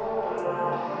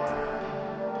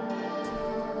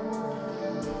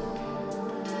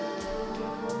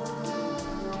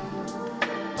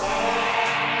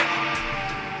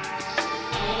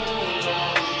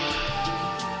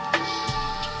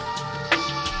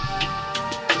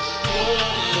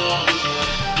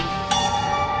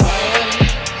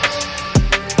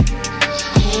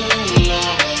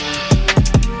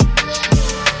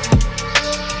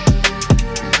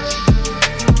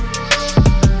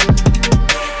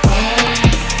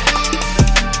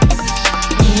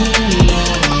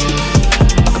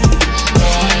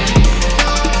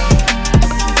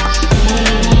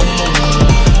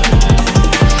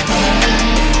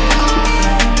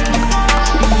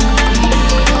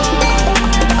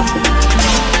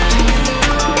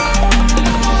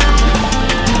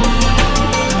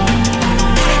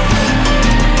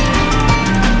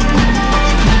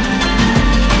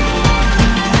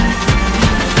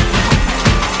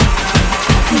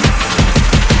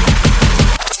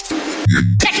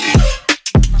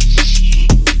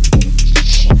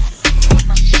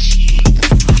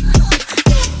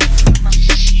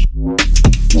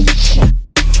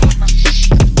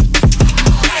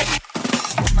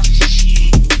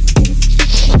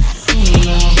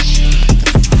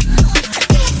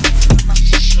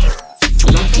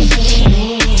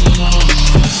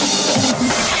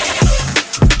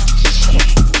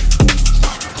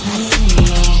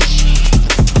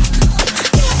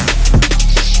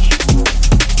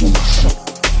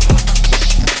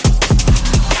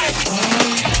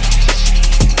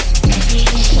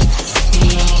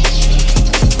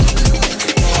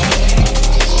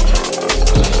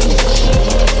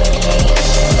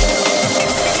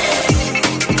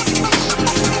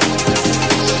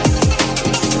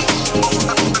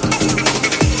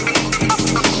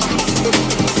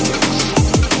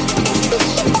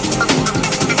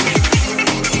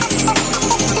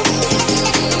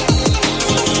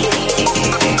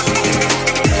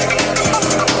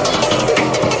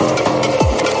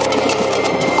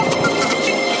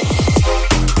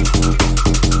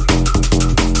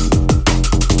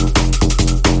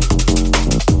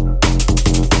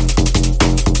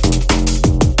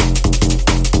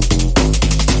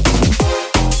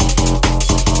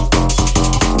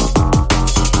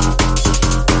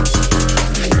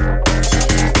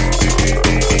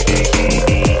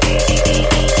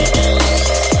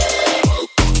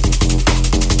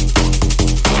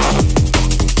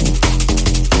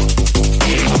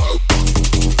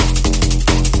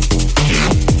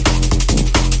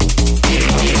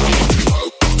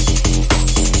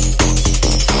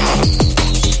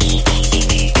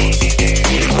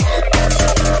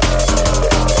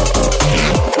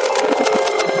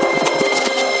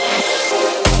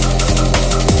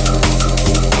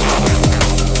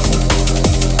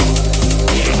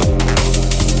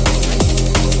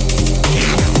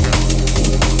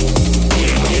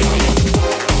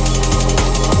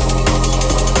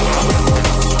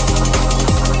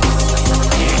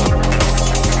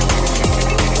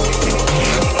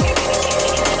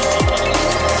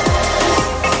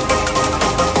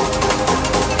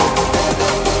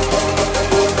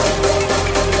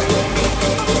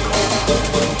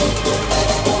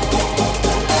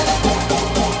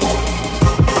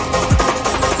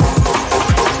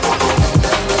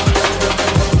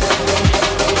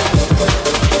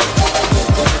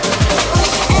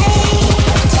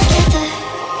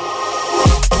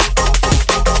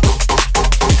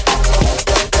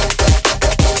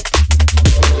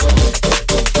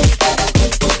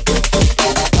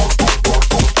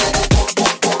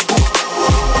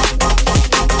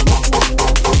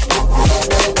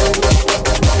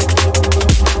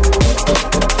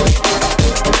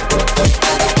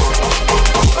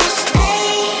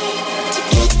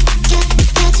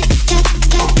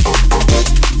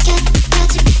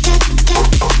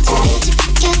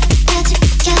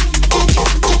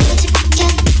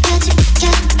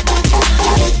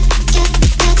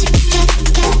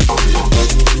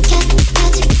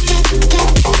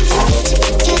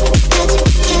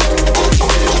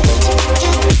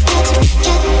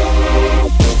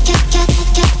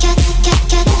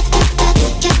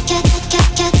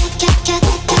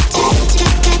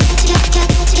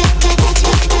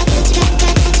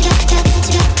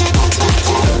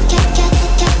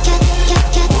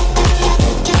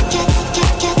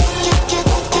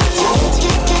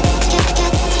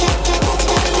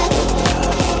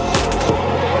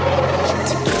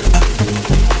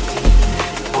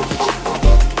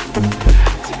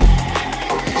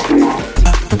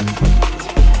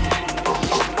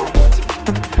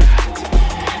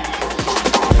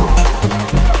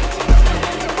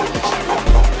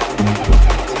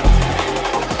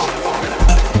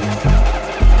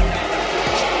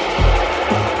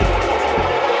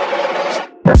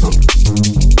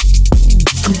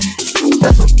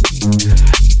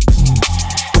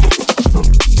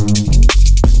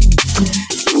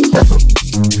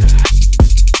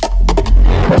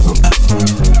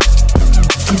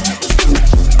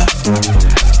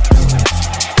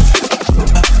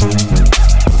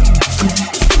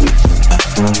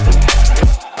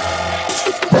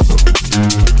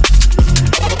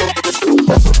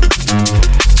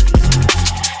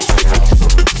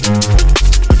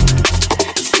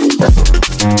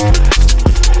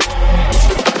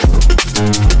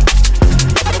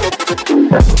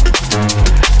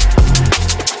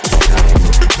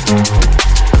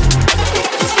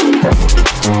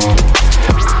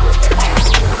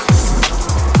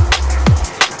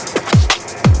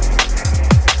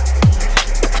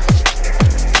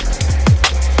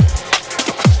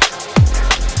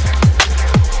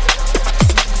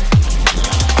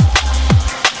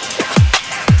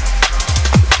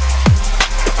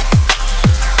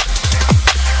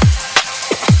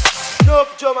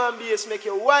 Make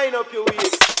you wind up your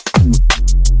waist.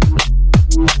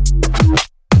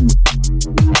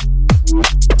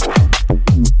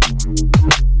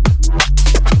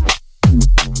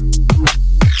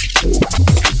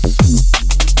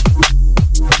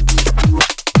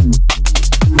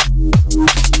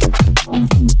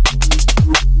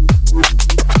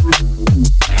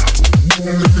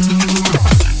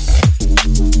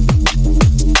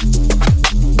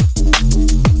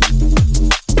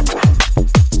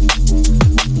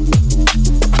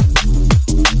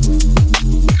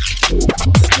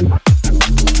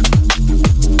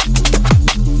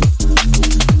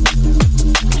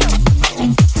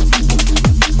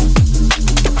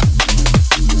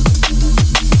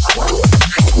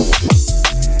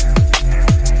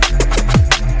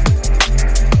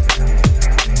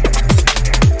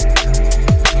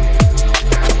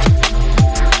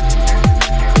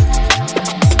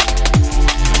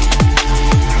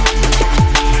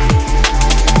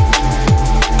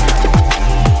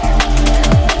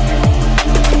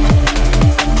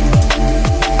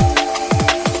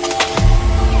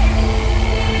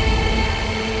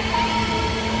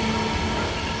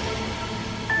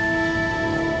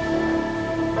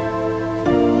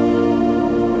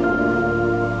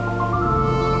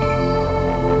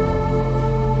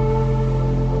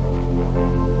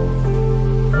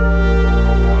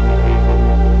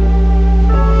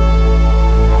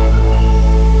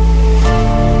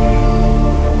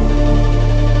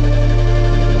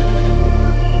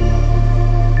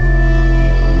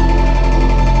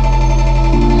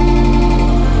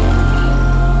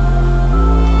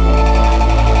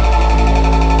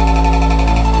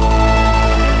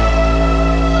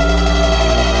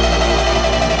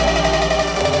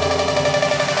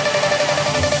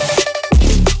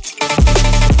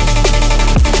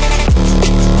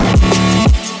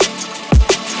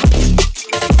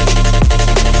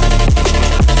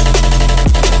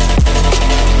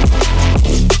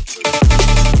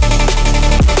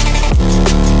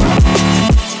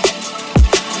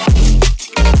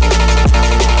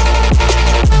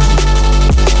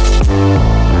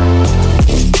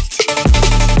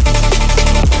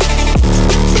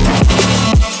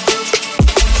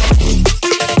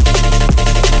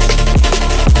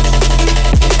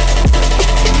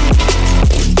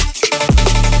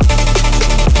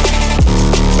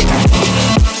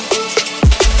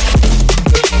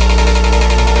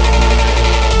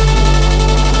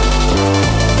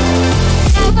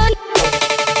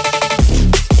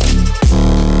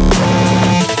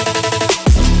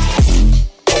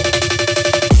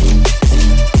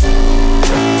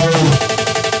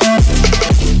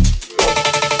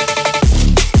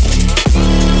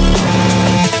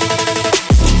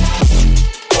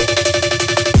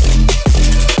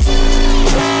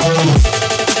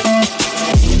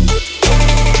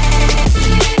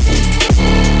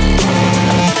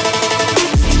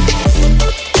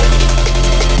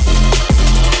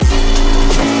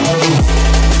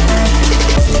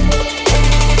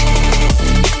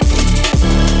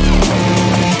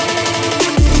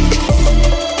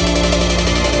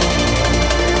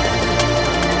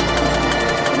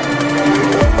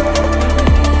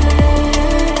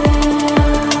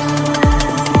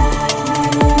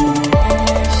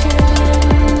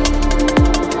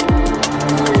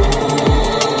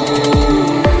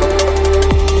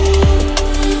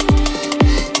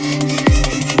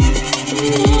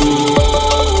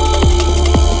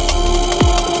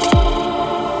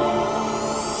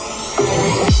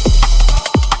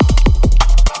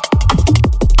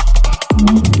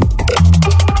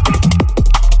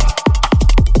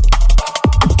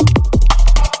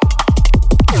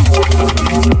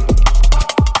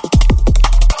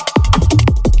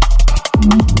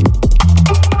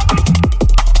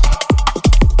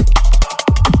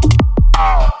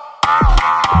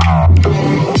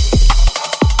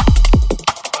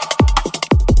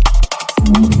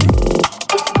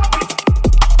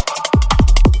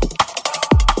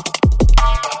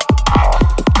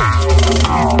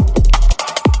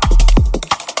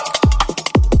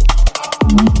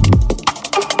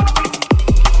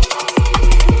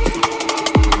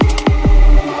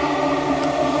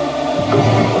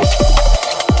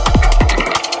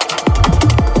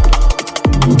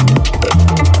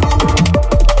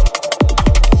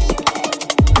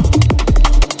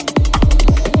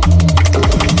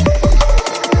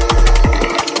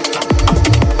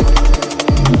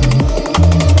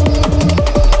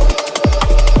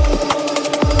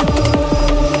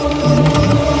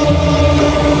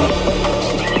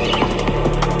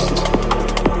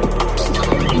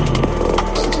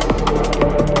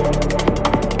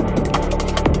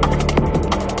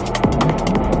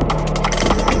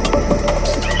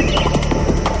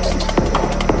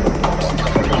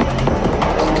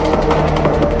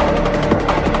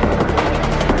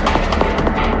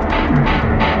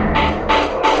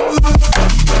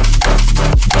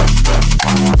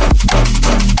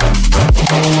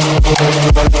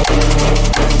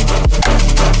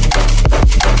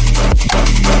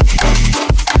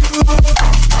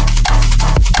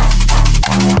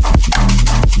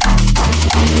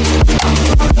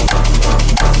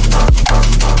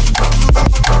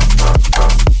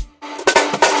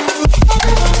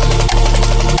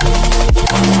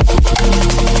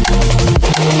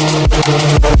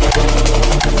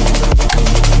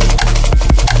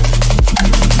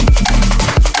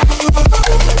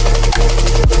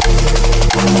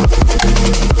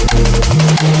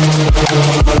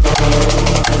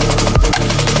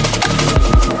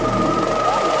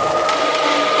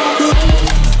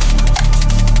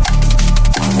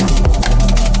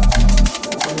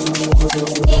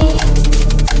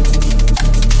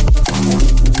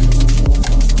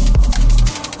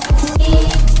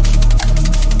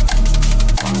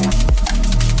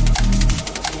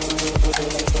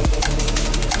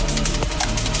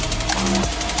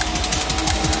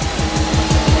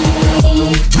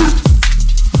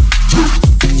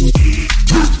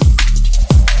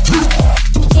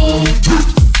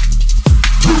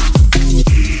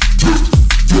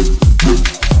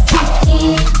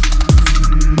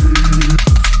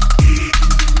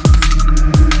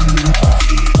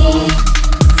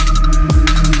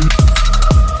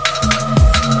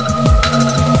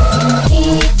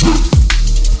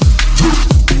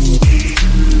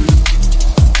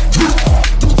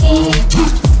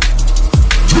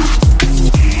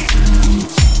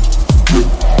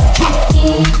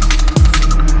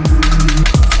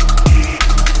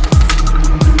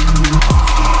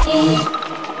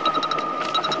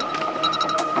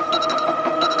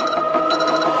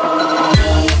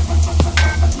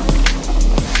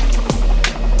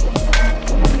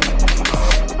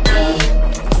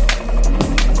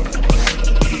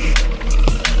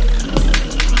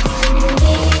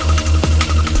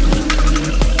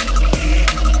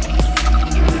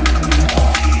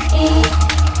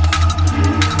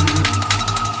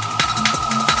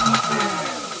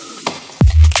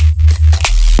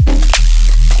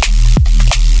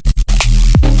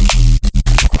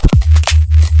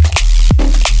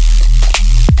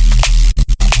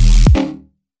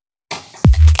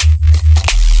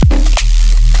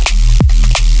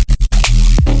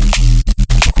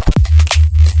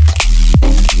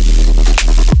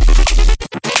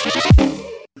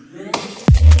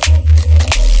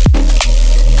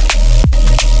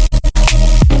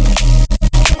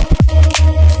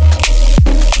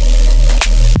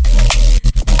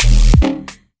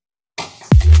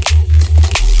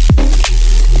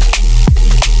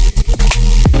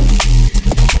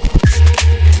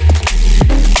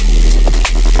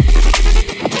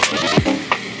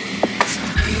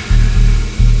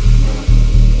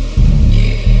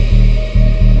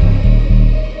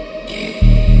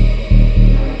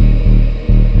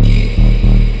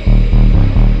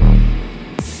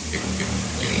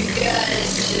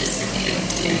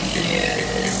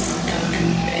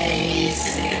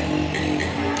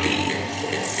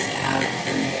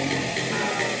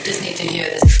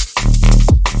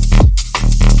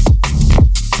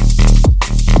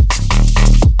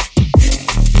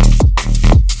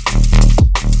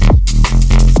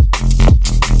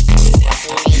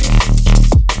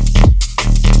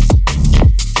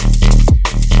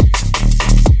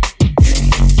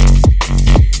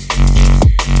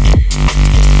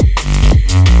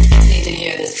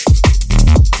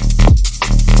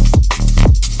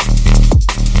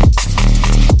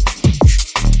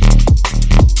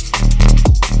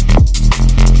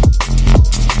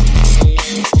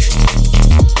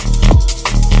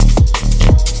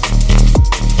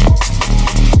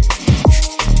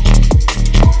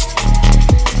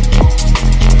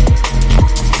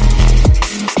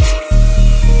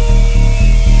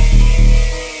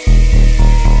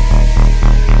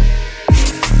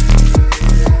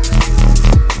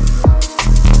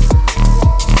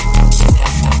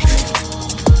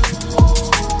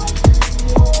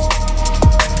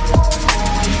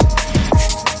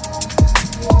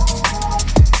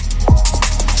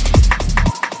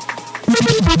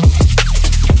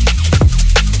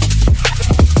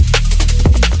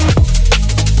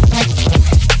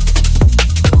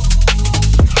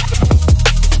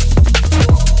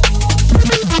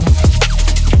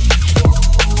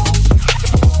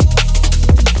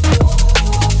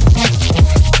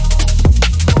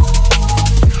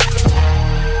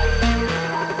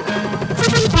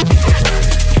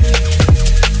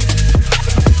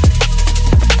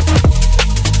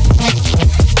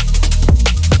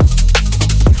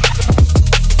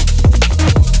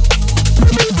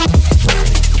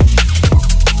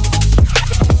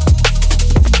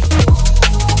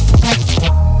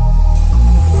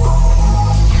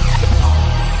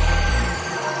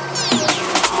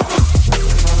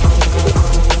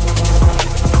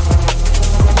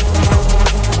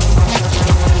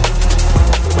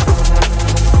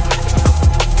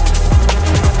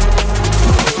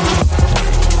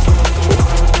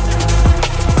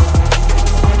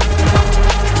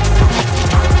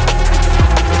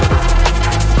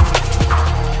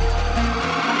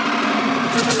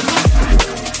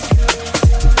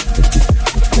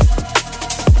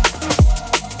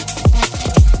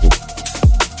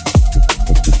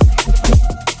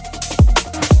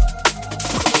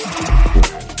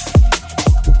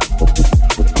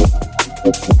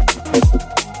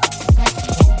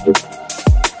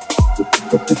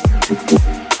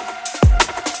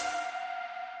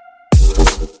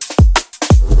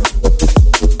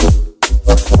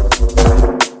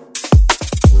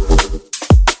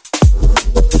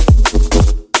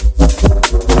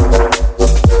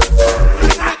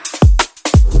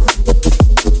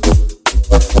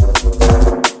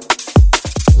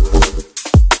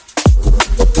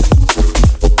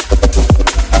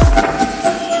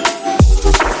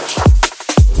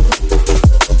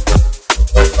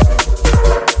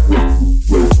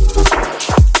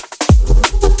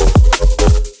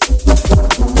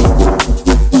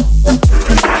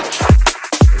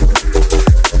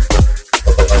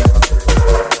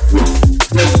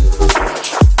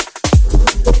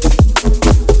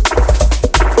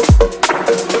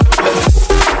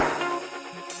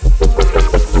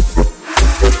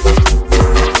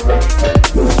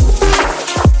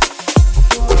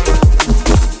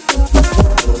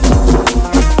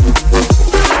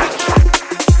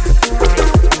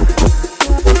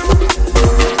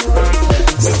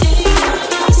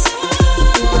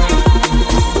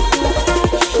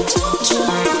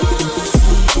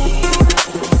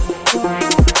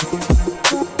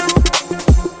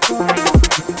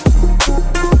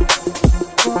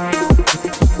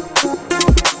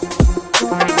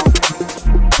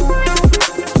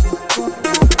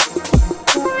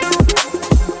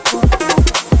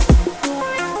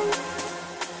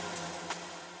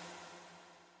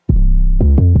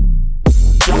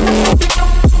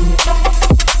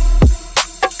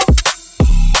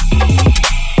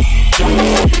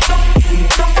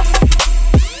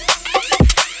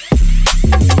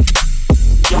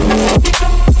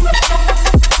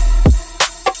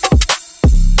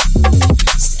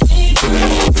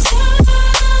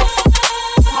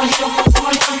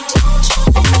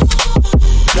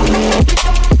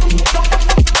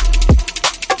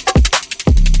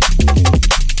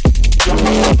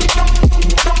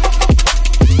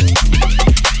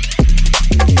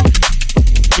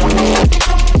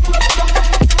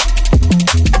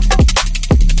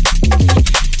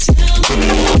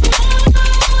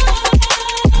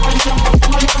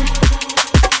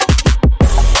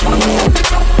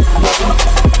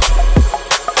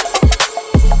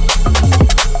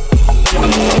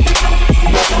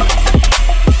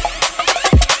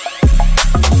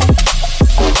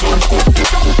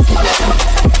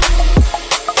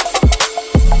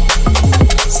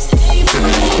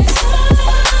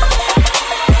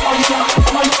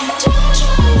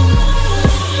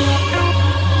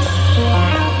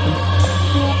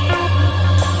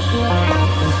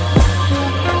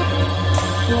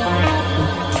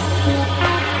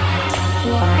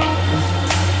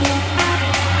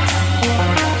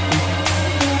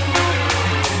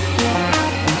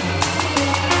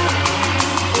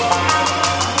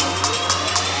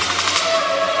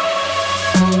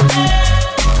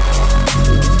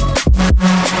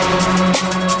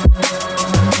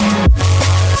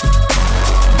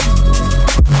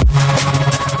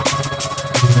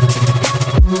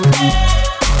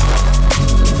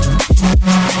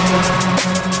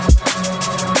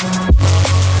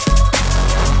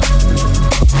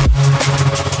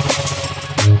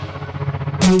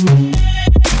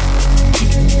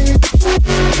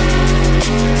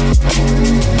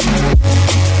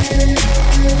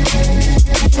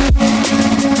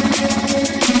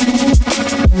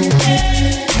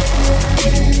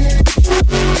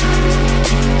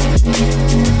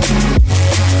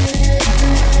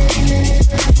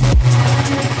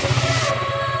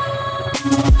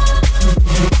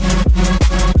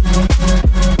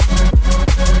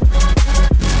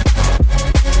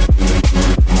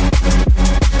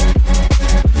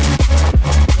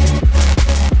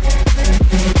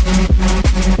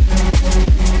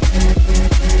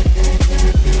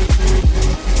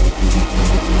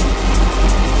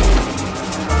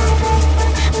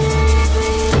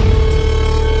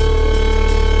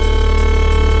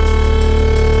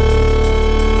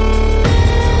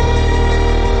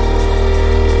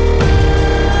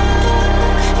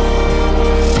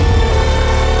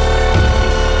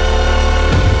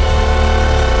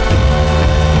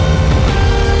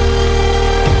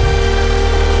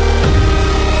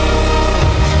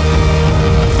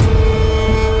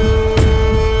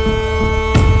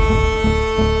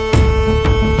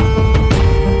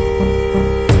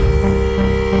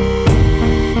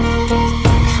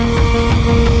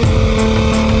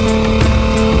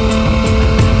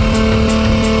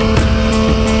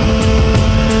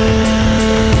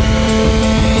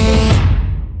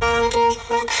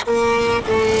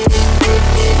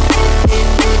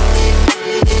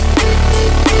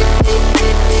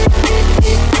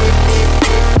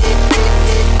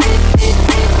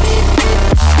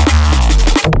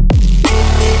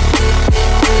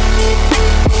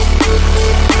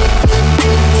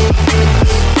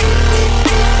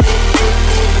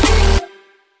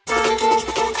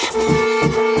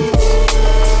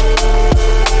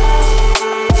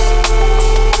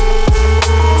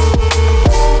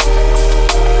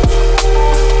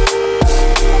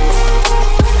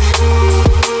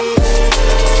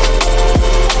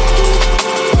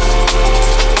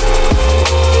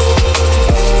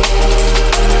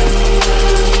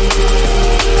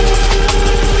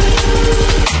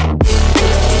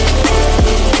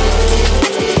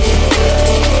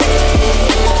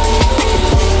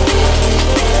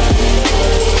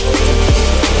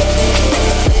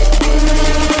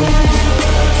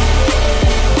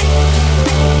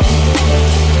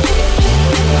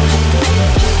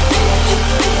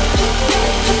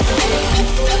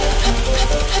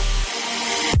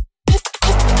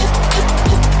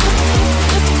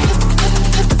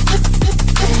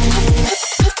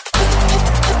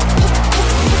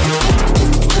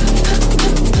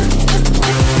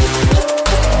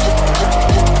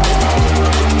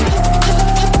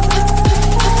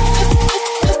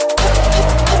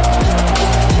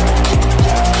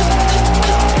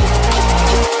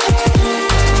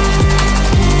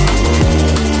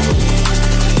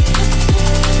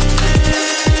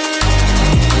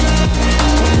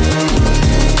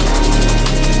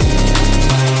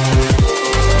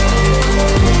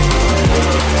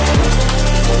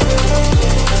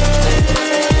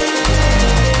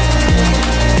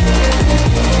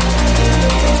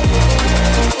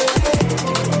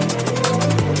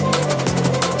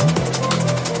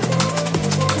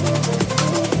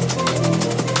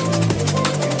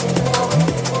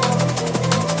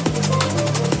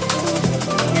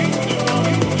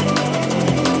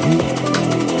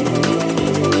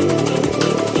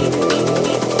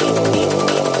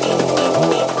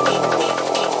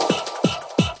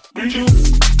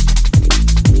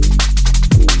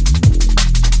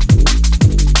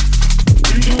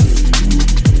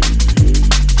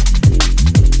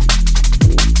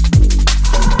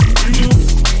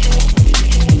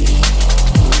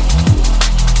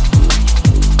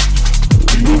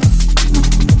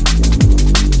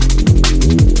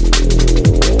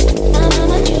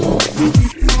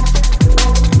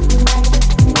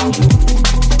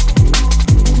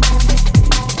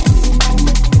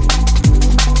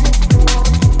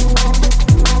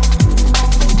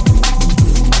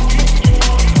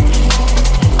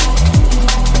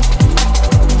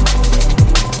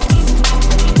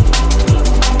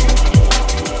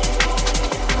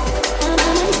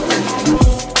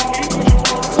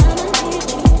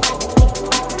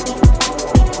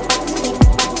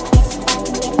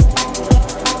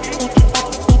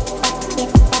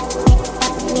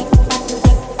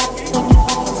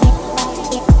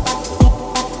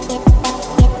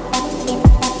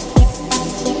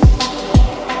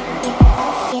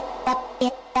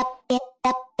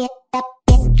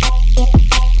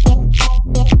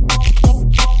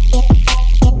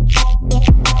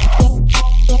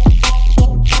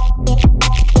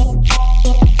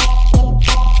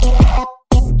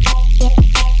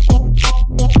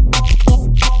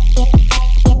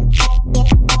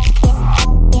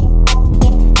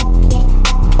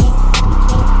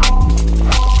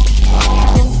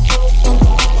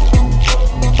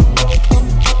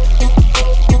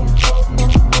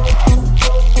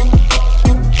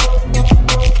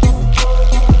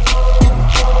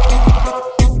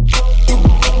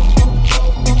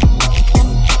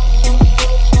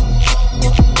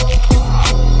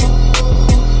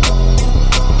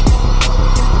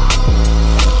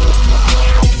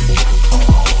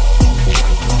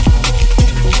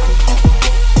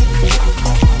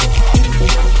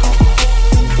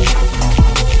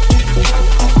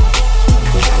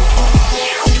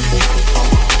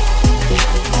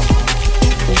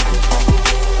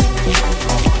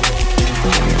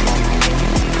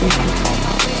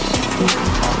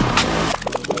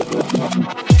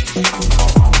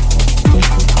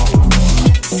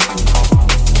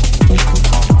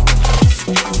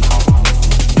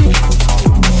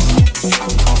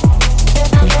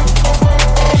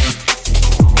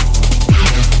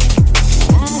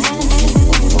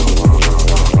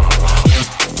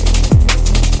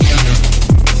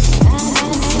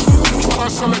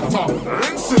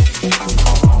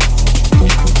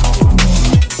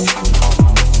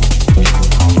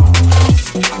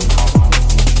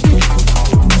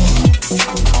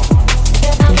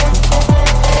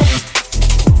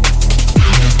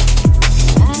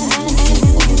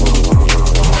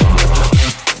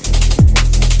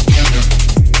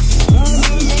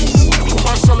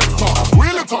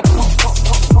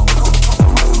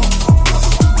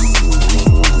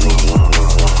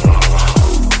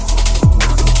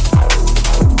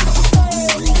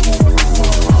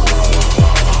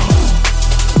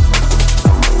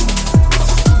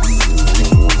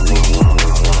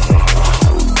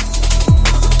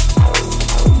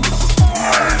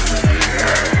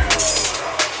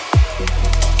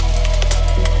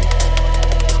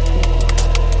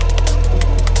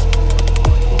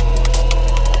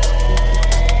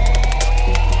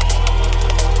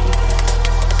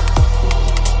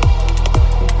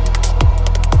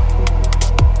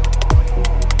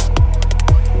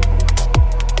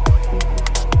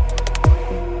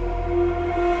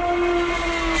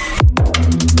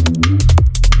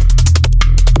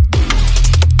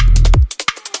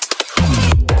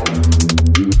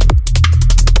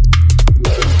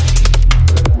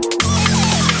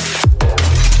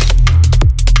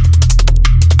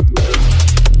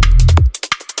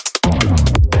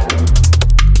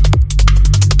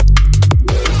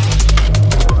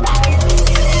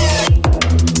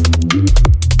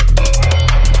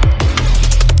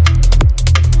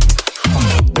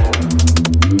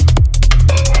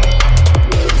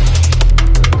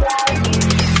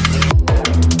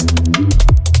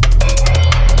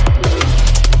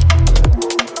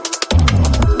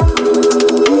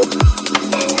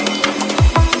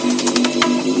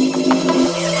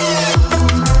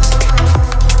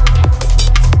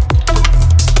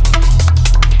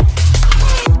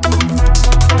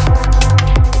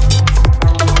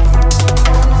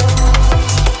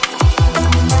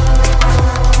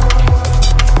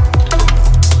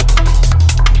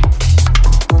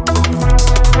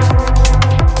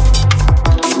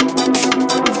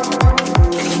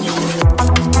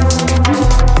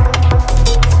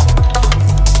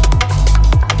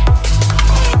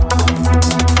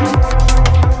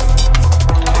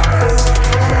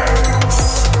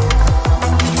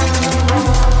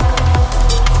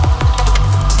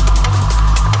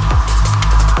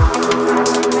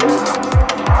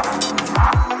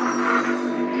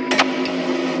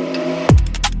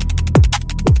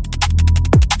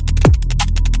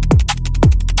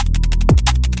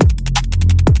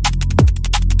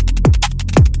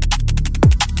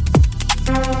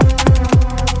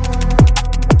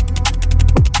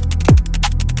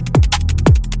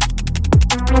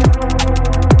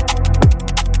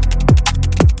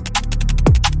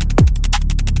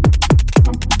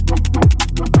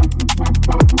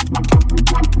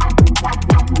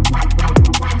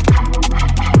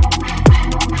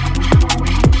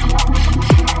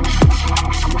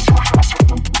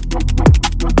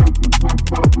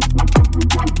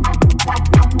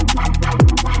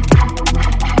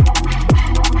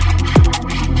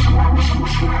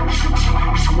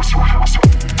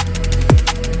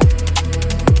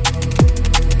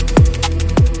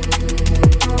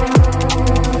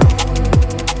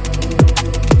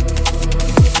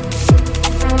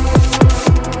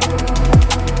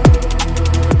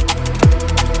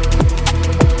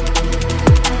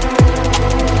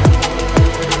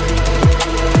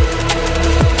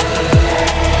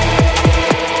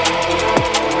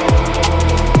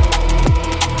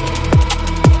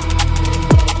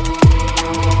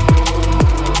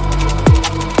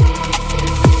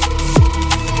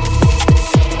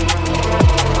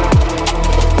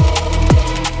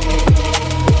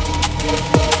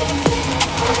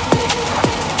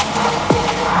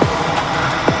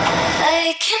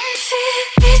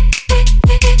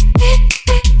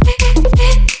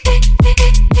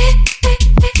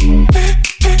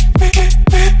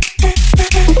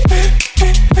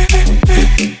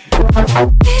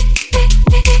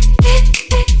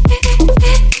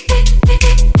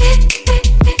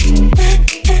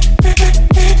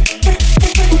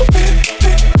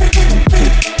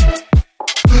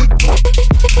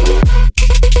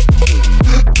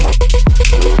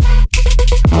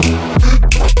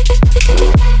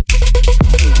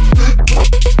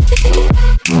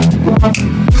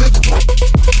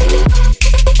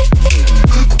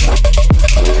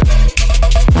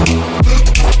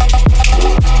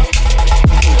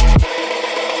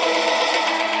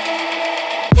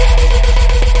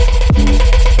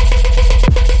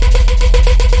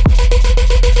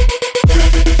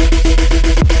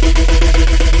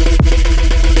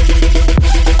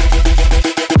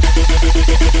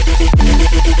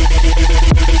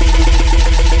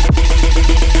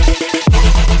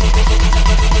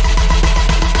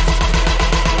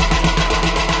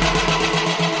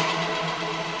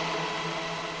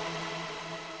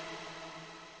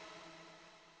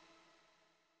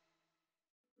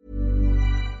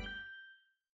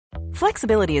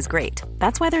 Flexibility is great.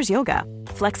 That's why there's yoga.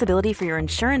 Flexibility for your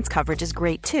insurance coverage is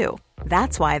great too.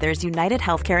 That's why there's United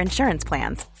Healthcare Insurance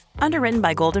Plans. Underwritten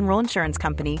by Golden Rule Insurance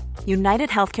Company,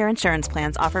 United Healthcare Insurance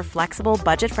Plans offer flexible,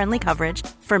 budget-friendly coverage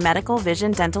for medical,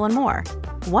 vision, dental, and more.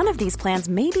 One of these plans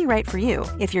may be right for you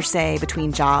if you're, say,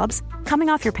 between jobs, coming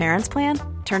off your parents' plan,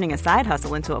 turning a side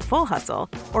hustle into a full hustle,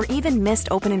 or even missed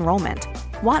open enrollment.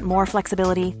 Want more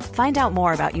flexibility? Find out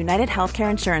more about United Healthcare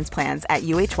Insurance Plans at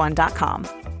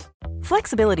uh1.com.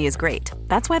 Flexibility is great.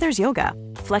 That's why there's yoga.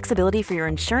 Flexibility for your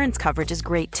insurance coverage is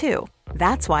great too.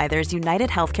 That's why there's United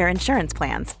Healthcare Insurance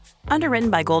Plans. Underwritten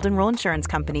by Golden Rule Insurance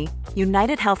Company,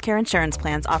 United Healthcare Insurance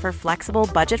Plans offer flexible,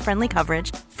 budget-friendly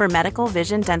coverage for medical,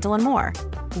 vision, dental, and more.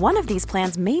 One of these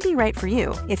plans may be right for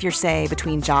you if you're, say,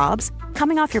 between jobs,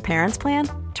 coming off your parents' plan,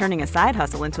 turning a side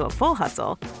hustle into a full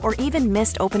hustle, or even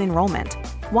missed open enrollment.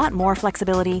 Want more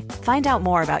flexibility? Find out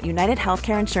more about United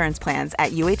Healthcare Insurance Plans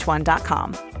at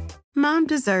uh1.com. Mom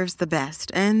deserves the best,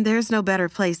 and there's no better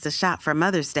place to shop for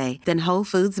Mother's Day than Whole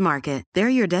Foods Market. They're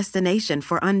your destination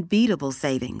for unbeatable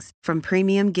savings, from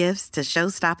premium gifts to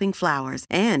show-stopping flowers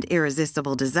and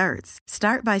irresistible desserts.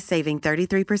 Start by saving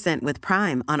 33% with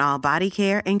Prime on all body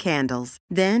care and candles.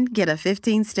 Then get a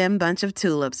 15-stem bunch of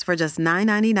tulips for just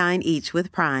 $9.99 each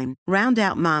with Prime. Round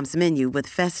out Mom's menu with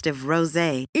festive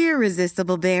rosé,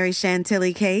 irresistible berry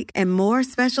chantilly cake, and more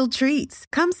special treats.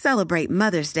 Come celebrate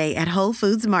Mother's Day at Whole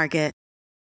Foods Market.